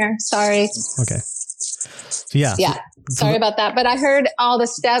 I'm here. Sorry. Okay. So yeah. Sorry about that. But I heard all the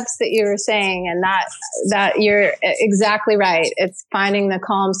steps that you were saying, and that you're exactly right. It's finding the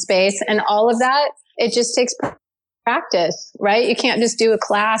calm space, and all of that. It just takes practice, right? You can't just do a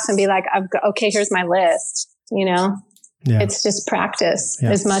class and be like, okay, here's my list. It's just practice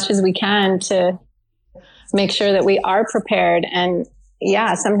as much as we can to make sure that we are prepared. And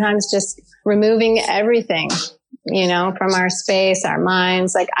sometimes just removing everything, from our space, our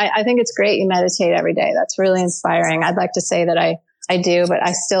minds. Like, I think it's great you meditate every day. That's really inspiring. I'd like to say that I do, but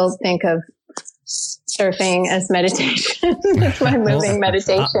I still think of surfing as meditation. It's my moving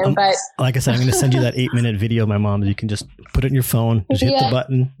meditation. But like I said, I'm going to send you that 8-minute video of my mom. You can just put it in your phone, just hit the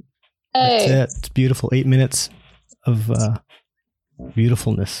button. That's it. It's beautiful. 8 minutes of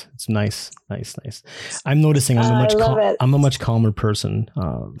beautifulness. It's nice. I'm noticing I'm a much calmer person.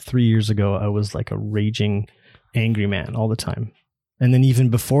 3 years ago, I was like a raging, angry man all the time. And then even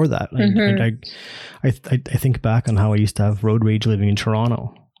before that, I think back on how I used to have road rage living in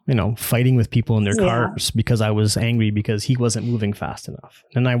Toronto, fighting with people in their cars because I was angry because he wasn't moving fast enough.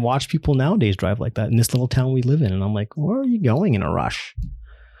 And I watch people nowadays drive like that in this little town we live in. And I'm like, where are you going in a rush?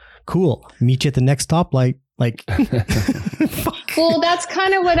 Cool. Meet you at the next stoplight. Like, well, that's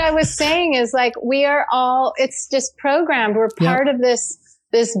kind of what I was saying is like, we are all, it's just programmed. We're part of this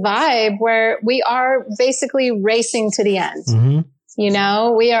vibe where we are basically racing to the end. Mm-hmm.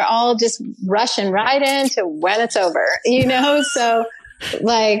 We are all just rushing right into when it's over, so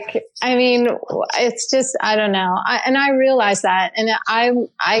like, I mean, it's just, I don't know. I realize that. And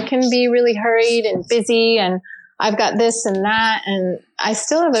I can be really hurried and busy, and I've got this and that, and I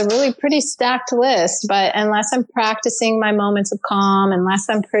still have a really pretty stacked list, but unless I'm practicing my moments of calm, unless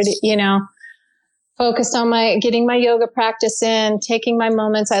I'm pretty, focused on getting my yoga practice in, taking my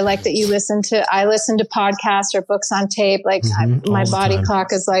moments. I like that I listen to podcasts or books on tape. Like my body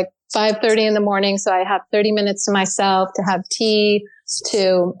clock is like 5:30 in the morning. So I have 30 minutes to myself to have tea,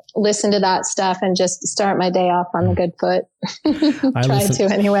 to listen to that stuff and just start my day off on a good foot.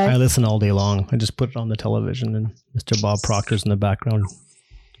 I listen all day long. I just put it on the television and Mr. Bob Proctor's in the background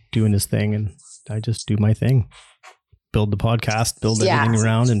doing his thing, and I just do my thing. Build the podcast, build everything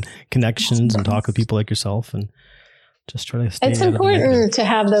around, and connections, and talk with people like yourself, and just try to stay. It's important to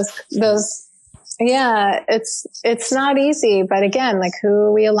have those. Yeah, it's not easy, but again, like, who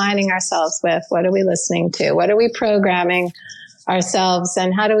are we aligning ourselves with? What are we listening to? What are we programming ourselves?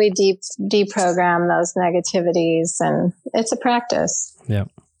 And how do we deprogram those negativities? And it's a practice. Yeah.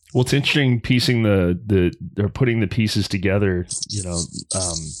 Well, it's interesting piecing they're putting the pieces together,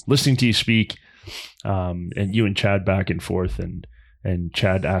 listening to you speak, and you and Chad back and forth, and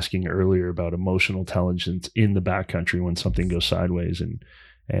Chad asking earlier about emotional intelligence in the backcountry when something goes sideways, and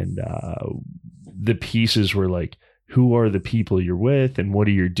the pieces were like, who are the people you're with and what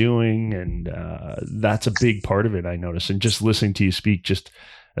are you doing? And that's a big part of it, I noticed. And just listening to you speak just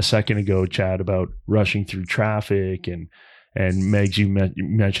a second ago, Chad, about rushing through traffic, and Megs, you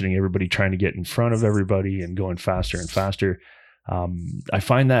mentioning everybody trying to get in front of everybody and going faster and faster. I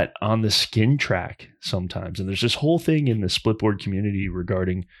find that on the skin track sometimes. And there's this whole thing in the splitboard community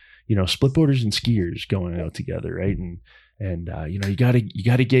regarding, splitboarders and skiers going out together, right? And you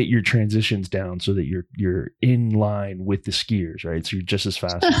gotta get your transitions down so that you're in line with the skiers, right? So you're just as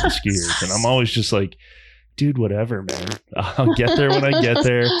fast as the skiers. And I'm always just like, dude, whatever, man. I'll get there when I get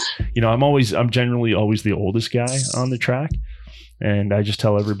there. I'm generally always the oldest guy on the track. And I just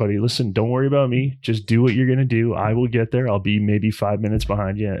tell everybody, listen, don't worry about me. Just do what you're going to do. I will get there. I'll be maybe 5 minutes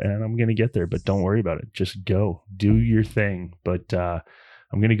behind you, and I'm going to get there, but don't worry about it. Just go, do your thing. But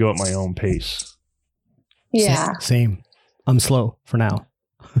I'm going to go at my own pace. Yeah. Same. I'm slow for now.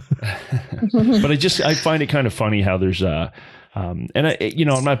 But I find it kind of funny how there's and I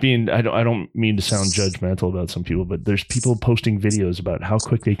don't mean to sound judgmental about some people, but there's people posting videos about how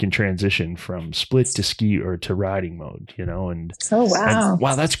quick they can transition from split to ski or to riding mode, and wow. And,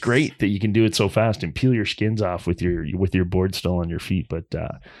 wow, that's great that you can do it so fast and peel your skins off with your board still on your feet. But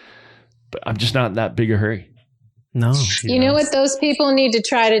I'm just not in that big a hurry. No. You know what those people need to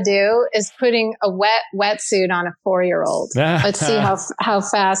try to do is putting a wetsuit on a 4-year-old. Let's see how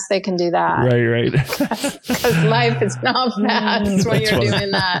fast they can do that. Right. Because life is not fast when you're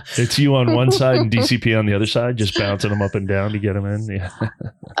doing that. It's you on one side and DCP on the other side, just bouncing them up and down to get them in. Yeah.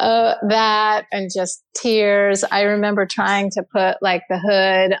 That and just tears. I remember trying to put like the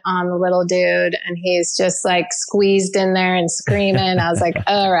hood on the little dude, and he's just like squeezed in there and screaming. I was like,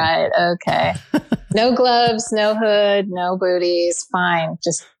 all right, okay. No gloves, no hood, no booties. Fine.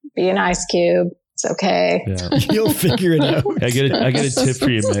 Just be an ice cube. It's okay. Yeah. You'll figure it out. I get a tip for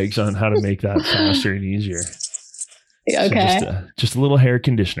you, Megs, on how to make that faster and easier. Okay. So just a little hair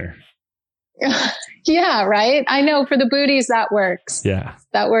conditioner. Yeah, right. I know for the booties that works. Yeah.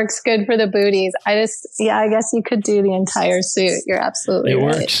 That works good for the booties. I guess you could do the entire suit. You're absolutely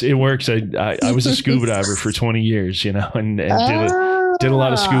right. It works. I was a scuba diver for 20 years, and did a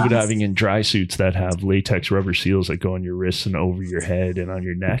lot of scuba diving in dry suits that have latex rubber seals that go on your wrists and over your head and on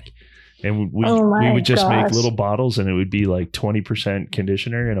your neck. And we would just make little bottles, and it would be like 20%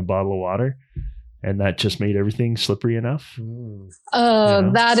 conditioner in a bottle of water. And that just made everything slippery enough.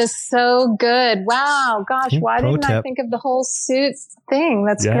 That is so good. Wow. Gosh, why didn't I think of the whole suit thing?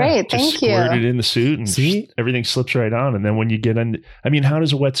 That's great. Thank you. Squirt it in the suit and everything slips right on. And then when you get in, how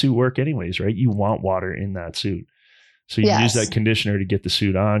does a wetsuit work anyways, right? You want water in that suit. So you use that conditioner to get the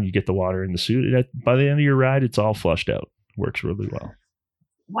suit on. You get the water in the suit. By the end of your ride, it's all flushed out. Works really well.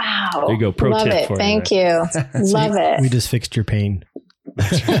 Wow. There you go. Pro tip for you. Thank you. Love it. We just fixed your pain.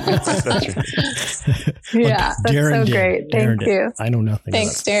 That's right. Yeah, that's Darren so great. Thank you. I know nothing.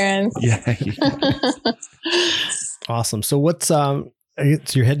 Thanks, Darren. Yeah. Awesome. So what's so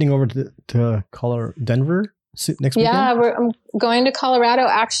you're heading over to Colorado, Denver next weekend? Yeah, I'm going to Colorado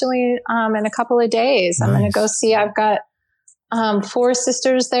actually in a couple of days. I'm going to go see. I've got 4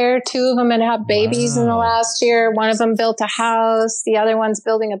 sisters there. 2 of them had had babies in the last year. One of them built a house. The other one's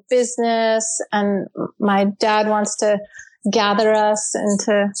building a business. And my dad wants to gather us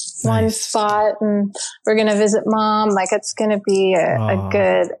into one spot, and we're going to visit Mom. Like, it's going to be a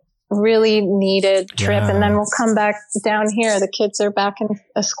good, really needed trip. And then we'll come back down here. The kids are back in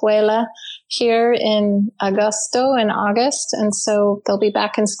Escuela here in August. And so they'll be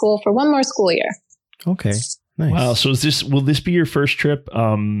back in school for one more school year. Okay. Nice. Wow. So will this be your first trip,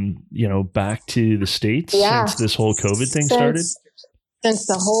 back to the States since this whole COVID thing started? Since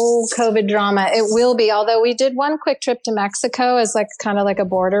the whole COVID drama, it will be. Although we did one quick trip to Mexico as kind of like a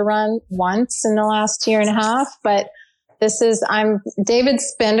border run once in the last year and a half. But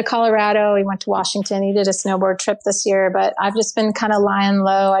David's been to Colorado. He went to Washington. He did a snowboard trip this year, but I've just been kind of lying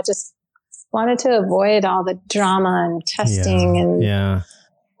low. I just wanted to avoid all the drama and testing and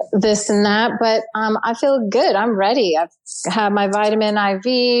this and that. But I feel good. I'm ready. I've had my vitamin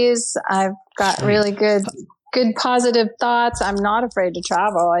IVs. I've got really good positive thoughts. I'm not afraid to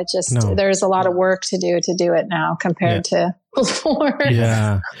travel. There's a lot of work to do it now compared to before.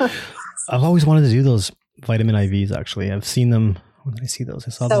 Yeah. I've always wanted to do those vitamin IVs. Actually, I've seen them. When did I see those?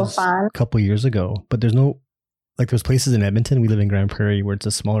 I saw those a couple years ago, but there's there's places in Edmonton. We live in Grand Prairie where it's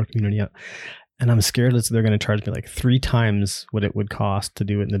a smaller community. And I'm scared that they're going to charge me like 3 times what it would cost to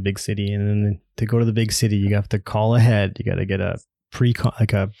do it in the big city. And then to go to the big city, you have to call ahead. You got to get a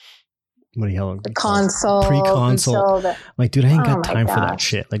console. Pre-console. I'm like, dude, I ain't got time for that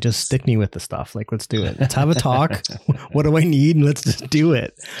shit. Like, just stick me with the stuff. Like, let's do it. Let's have a talk. What do I need? And let's just do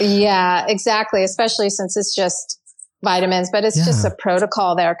it. Yeah, exactly. Especially since it's just vitamins, but it's just a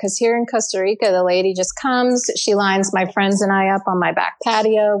protocol there. Because here in Costa Rica, the lady just comes. She lines my friends and I up on my back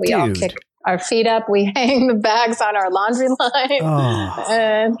patio. We all kick our feet up. We hang the bags on our laundry line.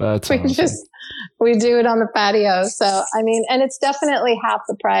 And we do it on the patio. So, and it's definitely half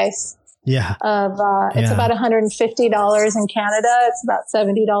the price. Yeah. It's about $150 in Canada. It's about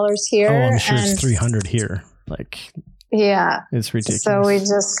 $70 here. Oh, I'm sure it's $300 here. It's ridiculous. So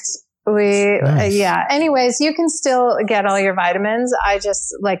anyways, you can still get all your vitamins. I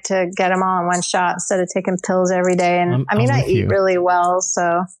just like to get them all in one shot instead of taking pills every day. And I eat really well,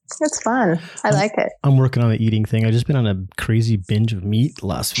 so it's fun. I like it. I'm working on the eating thing. I've just been on a crazy binge of meat the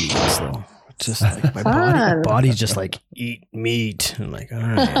last few weeks, though. Just like my body's just like, eat meat. I'm like, all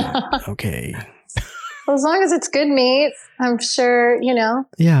right, okay. Well, as long as it's good meat, I'm sure,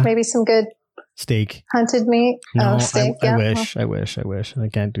 maybe some good steak, hunted meat. No, steak. I wish. I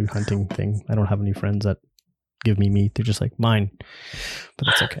can't do hunting thing. I don't have any friends that give me meat. They're just like mine, but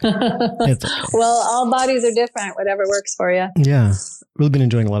it's okay. It's okay. Well, all bodies are different. Whatever works for you. Yeah. Really been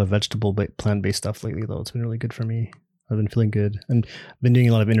enjoying a lot of vegetable, plant-based stuff lately, though. It's been really good for me. I've been feeling good, and I've been doing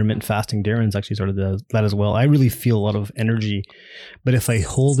a lot of intermittent fasting. Darren's actually started that as well. I really feel a lot of energy, but if I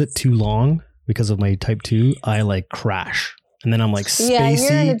hold it too long because of my type 2, I crash. And then I'm spacey. Yeah,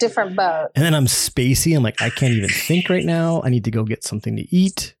 you're in a different boat. And then I'm spacey. I'm like, I can't even think right now. I need to go get something to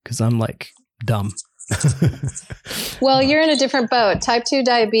eat because I'm dumb. Well, you're in a different boat. Type 2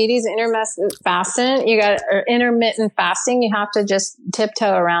 diabetes, intermittent fasting. Intermittent fasting. You have to just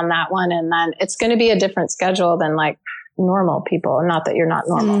tiptoe around that one. And then it's going to be a different schedule than normal people. Not that you're not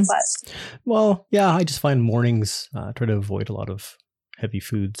normal, but. Well, yeah, I just find mornings, try to avoid a lot of heavy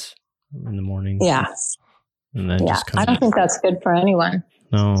foods in the morning. Yeah. And then I don't think that's good for anyone.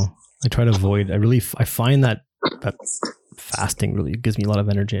 No, I try to avoid. I find that fasting really gives me a lot of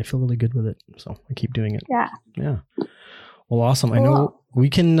energy. I feel really good with it, so I keep doing it. Yeah. Well, awesome. Cool. I know we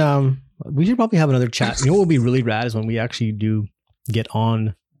can, we should probably have another chat. You know what will be really rad is when we actually do get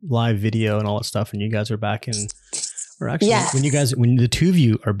on live video and all that stuff, and you guys are back in, or actually when the two of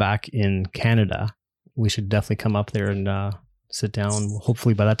you are back in Canada, we should definitely come up there and sit down.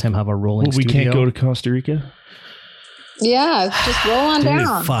 Hopefully by that time have a rolling studio. We can't go to Costa Rica? Yeah, just roll on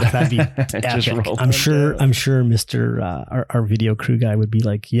down. Fuck, that'd be epic. I'm sure Mr. Our video crew guy would be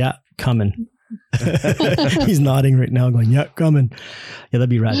like, yeah, coming. He's nodding right now going, yeah, coming. Yeah, that'd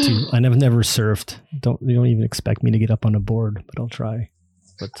be rad too. I never surfed. You don't even expect me to get up on a board, but I'll try.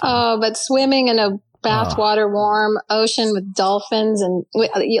 But swimming in a bathwater warm ocean with dolphins, and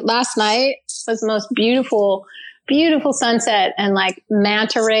last night was the most beautiful sunset, and like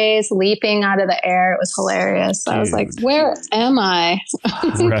manta rays leaping out of the air. It was hilarious. Dude, I was like, where am I?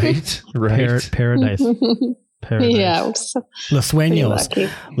 Right. Paradise. Yeah. Los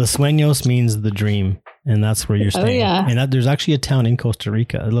Sueños means the dream, and that's where you're staying. Oh, yeah. And there's actually a town in Costa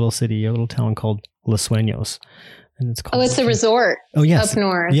Rica, a little town called Los Sueños. And it's called it's a resort. Oh, yes. Up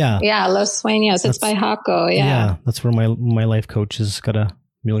north. Yeah. Yeah, Los Sueños. It's by Jaco. Yeah. Yeah, that's where my life coach has got $1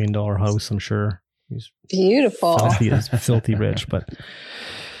 million house, I'm sure. He's beautiful. Filthy rich, but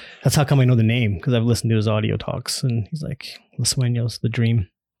that's how come I know the name, because I've listened to his audio talks, and he's like, Los Sueños, the dream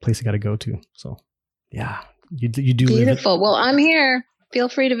place I got to go to. So, yeah, you do. Beautiful. Well, I'm here. Feel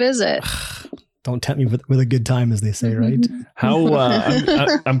free to visit. Don't tempt me with a good time, as they say, right? How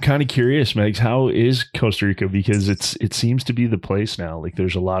I'm kind of curious, Megs. How is Costa Rica? Because it seems to be the place now. Like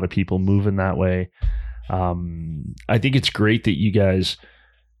there's a lot of people moving that way. I think it's great that you guys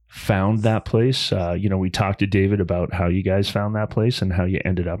found that place. We talked to David about how you guys found that place and how you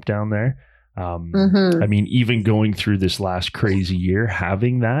ended up down there. I mean, even going through this last crazy year,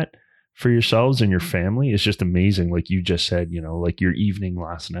 having that for yourselves and your family is just amazing. Like you just said, like your evening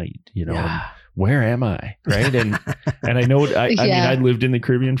last night, and where am I? Right. And I know, I mean, I lived in the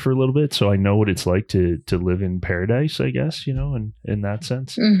Caribbean for a little bit, so I know what it's like to live in paradise, I guess, in that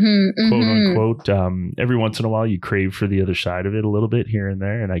sense, quote unquote. Every once in a while you crave for the other side of it a little bit here and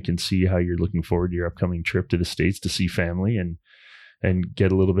there. And I can see how you're looking forward to your upcoming trip to the States to see family and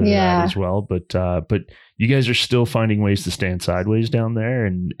get a little bit of that as well. But you guys are still finding ways to stand sideways down there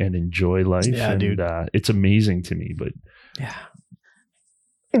and enjoy life. Yeah, and, dude. It's amazing to me, but yeah.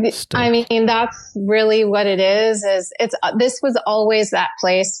 I mean, that's really what it is this was always that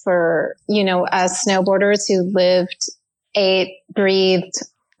place for, us snowboarders who lived, ate, breathed,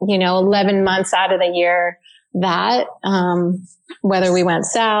 11 months out of the year, that, whether we went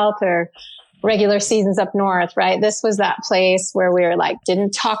south or regular seasons up north, right? This was that place where we were like,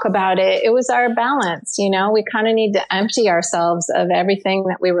 didn't talk about it. It was our balance. We kind of need to empty ourselves of everything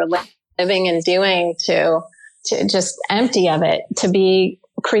that we were living and doing to just empty of it, to be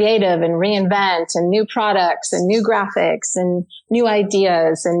creative and reinvent and new products and new graphics and new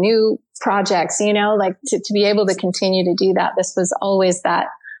ideas and new projects, to be able to continue to do that. This was always that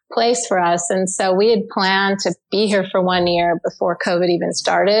place for us. And so we had planned to be here for 1 year before COVID even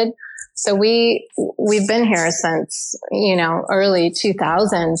started. So we've been here since, early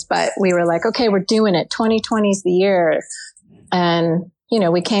 2000s, but we were like, okay, we're doing it. 2020 is the year. And,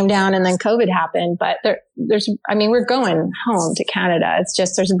 we came down and then COVID happened, but we're going home to Canada. It's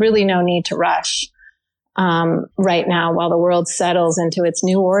just, there's really no need to rush, right now while the world settles into its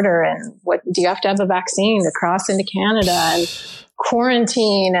new order. And do you have to have a vaccine to cross into Canada and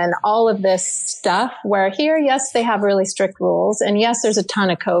quarantine and all of this stuff, where here, yes, they have really strict rules. And yes, there's a ton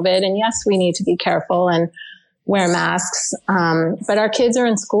of COVID, and yes, we need to be careful and wear masks. But our kids are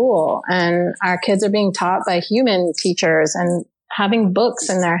in school, and our kids are being taught by human teachers and having books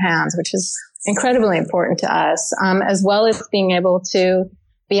in their hands, which is incredibly important to us, as well as being able to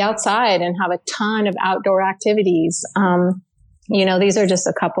be outside and have a ton of outdoor activities. These are just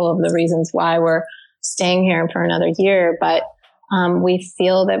a couple of the reasons why we're staying here for another year. But we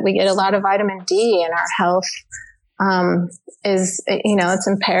feel that we get a lot of vitamin D, and our health it's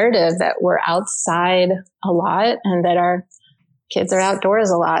imperative that we're outside a lot and that our kids are outdoors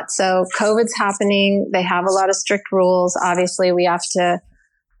a lot. So COVID's happening. They have a lot of strict rules. Obviously, we have to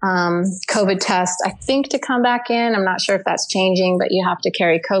COVID test, I think, to come back in. I'm not sure if that's changing, but you have to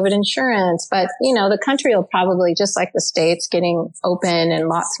carry COVID insurance. But, the country will probably, just like the States, getting open and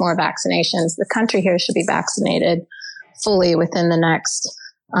lots more vaccinations. The country here should be vaccinated fully within the next,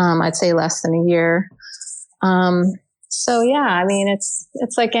 I'd say less than a year. So yeah, I mean, it's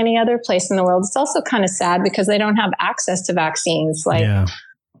like any other place in the world. It's also kind of sad because they don't have access to vaccines like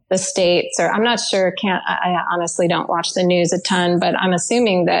the States, or I'm not sure. I honestly don't watch the news a ton, but I'm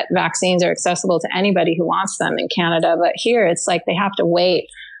assuming that vaccines are accessible to anybody who wants them in Canada. But here it's like they have to wait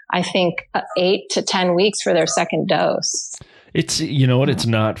I think 8 to 10 weeks for their second dose. It's, you know what, it's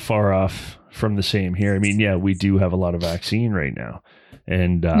not far off from the same here. I mean, yeah, we do have a lot of vaccine right now.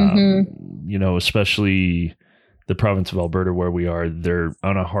 And, you know, especially the province of Alberta where we are, they're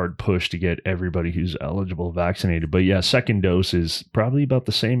on a hard push to get everybody who's eligible vaccinated. But yeah, second dose is probably about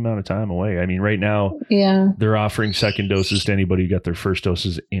the same amount of time away. I mean, right now, they're offering second doses to anybody who got their first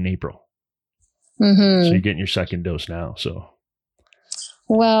doses in April. So you're getting your second dose now. So,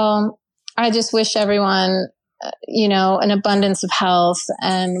 well, I just wish everyone, you know, an abundance of health,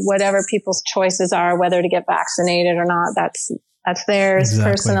 and whatever people's choices are, whether to get vaccinated or not, that's theirs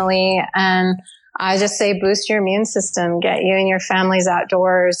personally. And I just say boost your immune system, get you and your families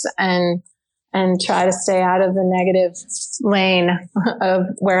outdoors, and try to stay out of the negative lane of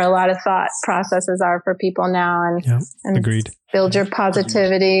where a lot of thought processes are for people now. And agreed. Build your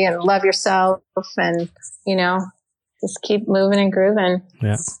positivity and love yourself, and, you know, just keep moving and grooving.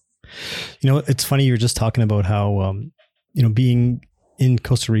 Yeah. You know, it's funny. You were just talking about how, you know, being in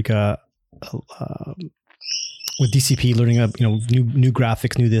Costa Rica, with DCP, learning up, you know, new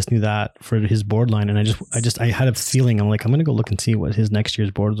graphics, new this, new that for his board line. And I had a feeling, I'm like, I'm going to go look and see what his next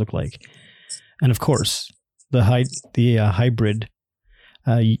year's boards look like. And of course, the hybrid,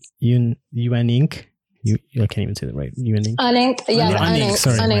 UN Inc. I can't even say that right. UN Inc. Unink. Yeah. Unink.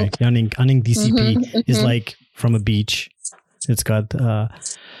 Sorry. Unink. Right. Unink DCP is like from a beach. It's got,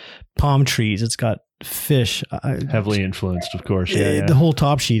 palm trees. It's got fish. Heavily influenced, of course. Yeah. The whole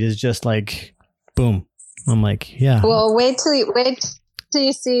top sheet is just like, boom. I'm like, yeah. Well, wait till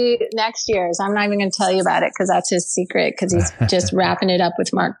you see next year's. I'm not even going to tell you about it because that's his secret, because he's just wrapping it up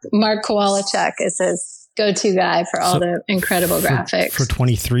with Mark Kowalczyk is his go-to guy for all the incredible graphics. For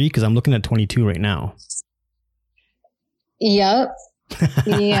 23, because I'm looking at 22 right now. Yep.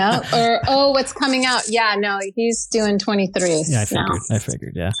 Yeah. Or what's coming out? Yeah. No, he's doing 23. Yeah, I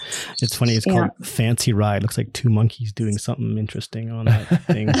figured. Yeah. It's funny. It's called Fancy Ride. Looks like two monkeys doing something interesting on that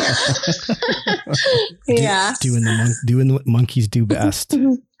thing. Doing what monkeys do best.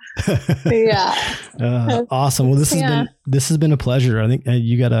 Yeah. Awesome. Well, this has been a pleasure. I think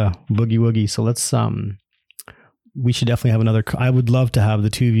you got a boogie woogie. So let's we should definitely have another. I would love to have the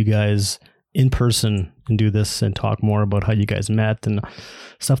two of you guys in person and do this and talk more about how you guys met and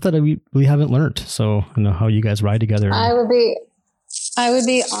stuff that we haven't learned. So, you know, how you guys ride together. I would be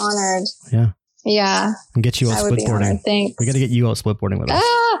honored. Yeah. And get you out splitboarding. Thanks. We got to get you out splitboarding with us.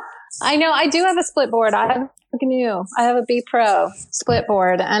 I know. I do have a split board. I have a GNU. I have a B Pro split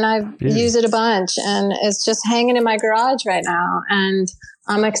board, and I've used it a bunch, and it's just hanging in my garage right now. And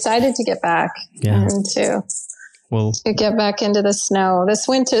I'm excited to get back and to get back into the snow this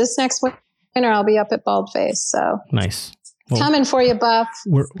next winter. I'll be up at Baldface. So nice. Well, coming for you, Buff.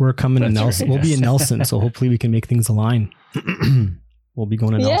 We're coming to Nelson. Right, we'll be in Nelson, so hopefully we can make things align. We'll be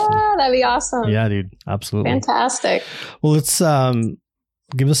going to Nelson. Yeah, that'd be awesome. Yeah, dude. Absolutely. Fantastic. Well, let's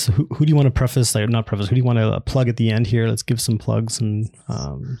give us who do you want to preface? Like, not preface. Who do you want to plug at the end here? Let's give some plugs and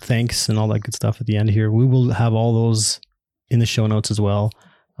thanks and all that good stuff at the end here. We will have all those in the show notes as well.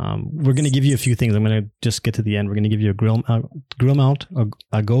 We're going to give you a few things. I'm going to just get to the end. We're going to give you a grill mount,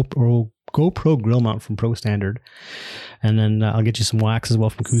 a GoPro grill mount from Pro Standard. And then I'll get you some wax as well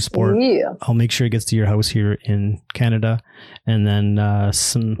from Q-Sport. Yeah. I'll make sure it gets to your house here in Canada. And then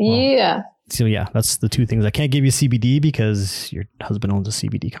So yeah, that's the two things. I can't give you CBD because your husband owns a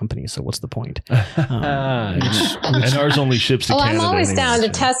CBD company. So what's the point? And ours only ships to Canada. I'm always down to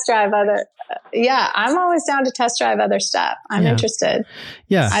test drive other. I'm always down to test drive other stuff. I'm interested.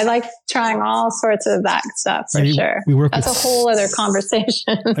 Yeah, I like trying all sorts of that stuff for sure. That's a whole other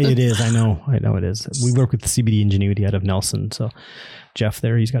conversation. It is. I know it is. We work with the CBD Ingenuity out of Nelson. So Jeff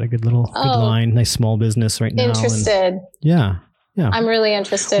there, he's got a good line, nice small business right now. Interested. Yeah. I'm really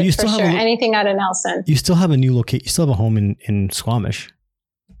interested for sure. Anything out of Nelson. You still have a new location. You still have a home in Squamish.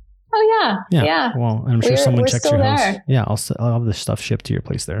 Oh yeah. Well, I'm sure someone checks your house. There. Yeah, I'll have this stuff shipped to your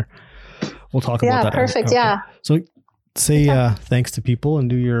place there. We'll talk about that. Perfect. Yeah. So say thanks to people and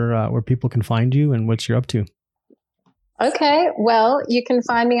do your where people can find you and what you're up to. Okay. Well, you can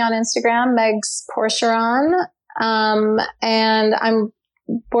find me on Instagram, Megs Porcheron. And I'm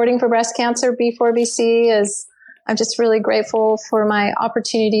boarding for breast cancer. B4BC I'm just really grateful for my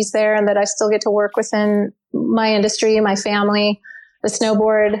opportunities there and that I still get to work within my industry, my family, the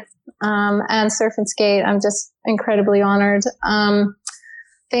snowboard, and surf and skate. I'm just incredibly honored.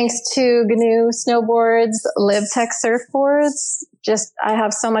 Thanks to GNU snowboards, LiveTech surfboards. I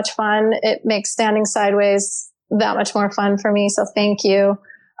have so much fun. It makes standing sideways that much more fun for me. So thank you.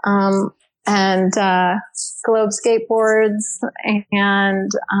 And Globe skateboards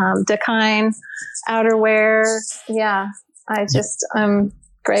and Dakine outerwear. Yeah, I'm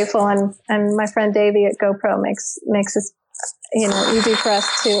grateful. And my friend Davey at GoPro makes it, easy for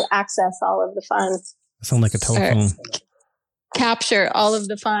us to access all of the fun. Sound like a telephone. Capture all of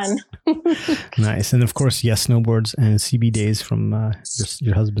the fun. Nice. And of course, Yes Snowboards and CB Days from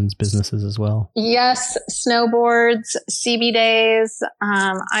your husband's businesses as well. Yes, Snowboards, CB Days.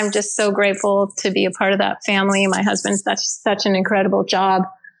 I'm just so grateful to be a part of that family. My husband's such an incredible job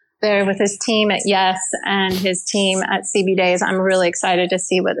there with his team at Yes and his team at CB Days. I'm really excited to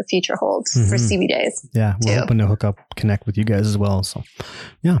see what the future holds for CB Days. Yeah, we're hoping to connect with you guys as well. So,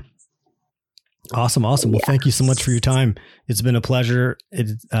 yeah. Awesome. Well, thank you so much for your time. It's been a pleasure.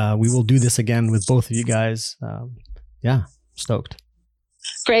 We will do this again with both of you guys. Stoked.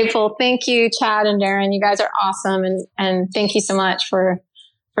 Grateful. Thank you, Chad and Darren. You guys are awesome. And thank you so much for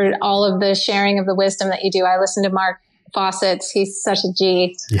all of the sharing of the wisdom that you do. I listen to Mark Fawcett. He's such a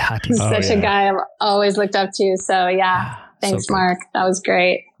G. Yeah. He's such a guy I've always looked up to. So yeah. Thanks, so Mark. That was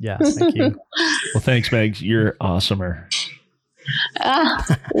great. Yeah. Thank you. Well, thanks, Megs. You're awesomer.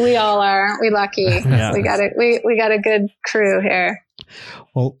 We all are. We lucky. Yeah. We got a good crew here.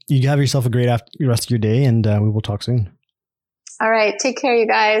 Well, you have yourself a great rest of your day, and we will talk soon. All right. Take care, you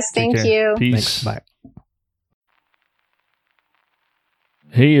guys. Thank you. Peace. Thanks. Bye.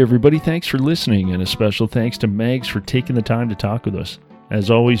 Hey, everybody. Thanks for listening, and a special thanks to Megs for taking the time to talk with us. As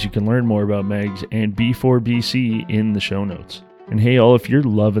always, you can learn more about Megs and B4BC in the show notes. And hey, all, if you're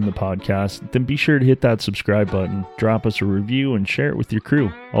loving the podcast, then be sure to hit that subscribe button, drop us a review, and share it with your crew.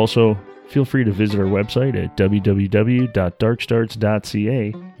 Also, feel free to visit our website at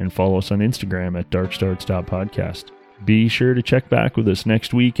www.darkstarts.ca and follow us on Instagram at darkstarts.podcast. Be sure to check back with us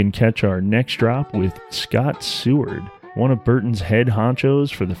next week and catch our next drop with Scott Seward, one of Burton's head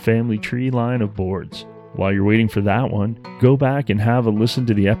honchos for the Family Tree line of boards. While you're waiting for that one, go back and have a listen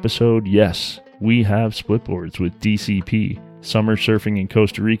to the episode, Yes, We Have Splitboards with DCP. Summer surfing in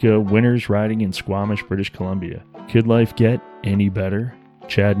Costa Rica, winters riding in Squamish, British Columbia. Could life get any better?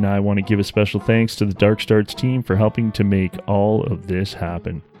 Chad and I want to give a special thanks to the Dark Starts team for helping to make all of this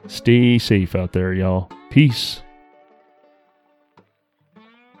happen. Stay safe out there, y'all. Peace.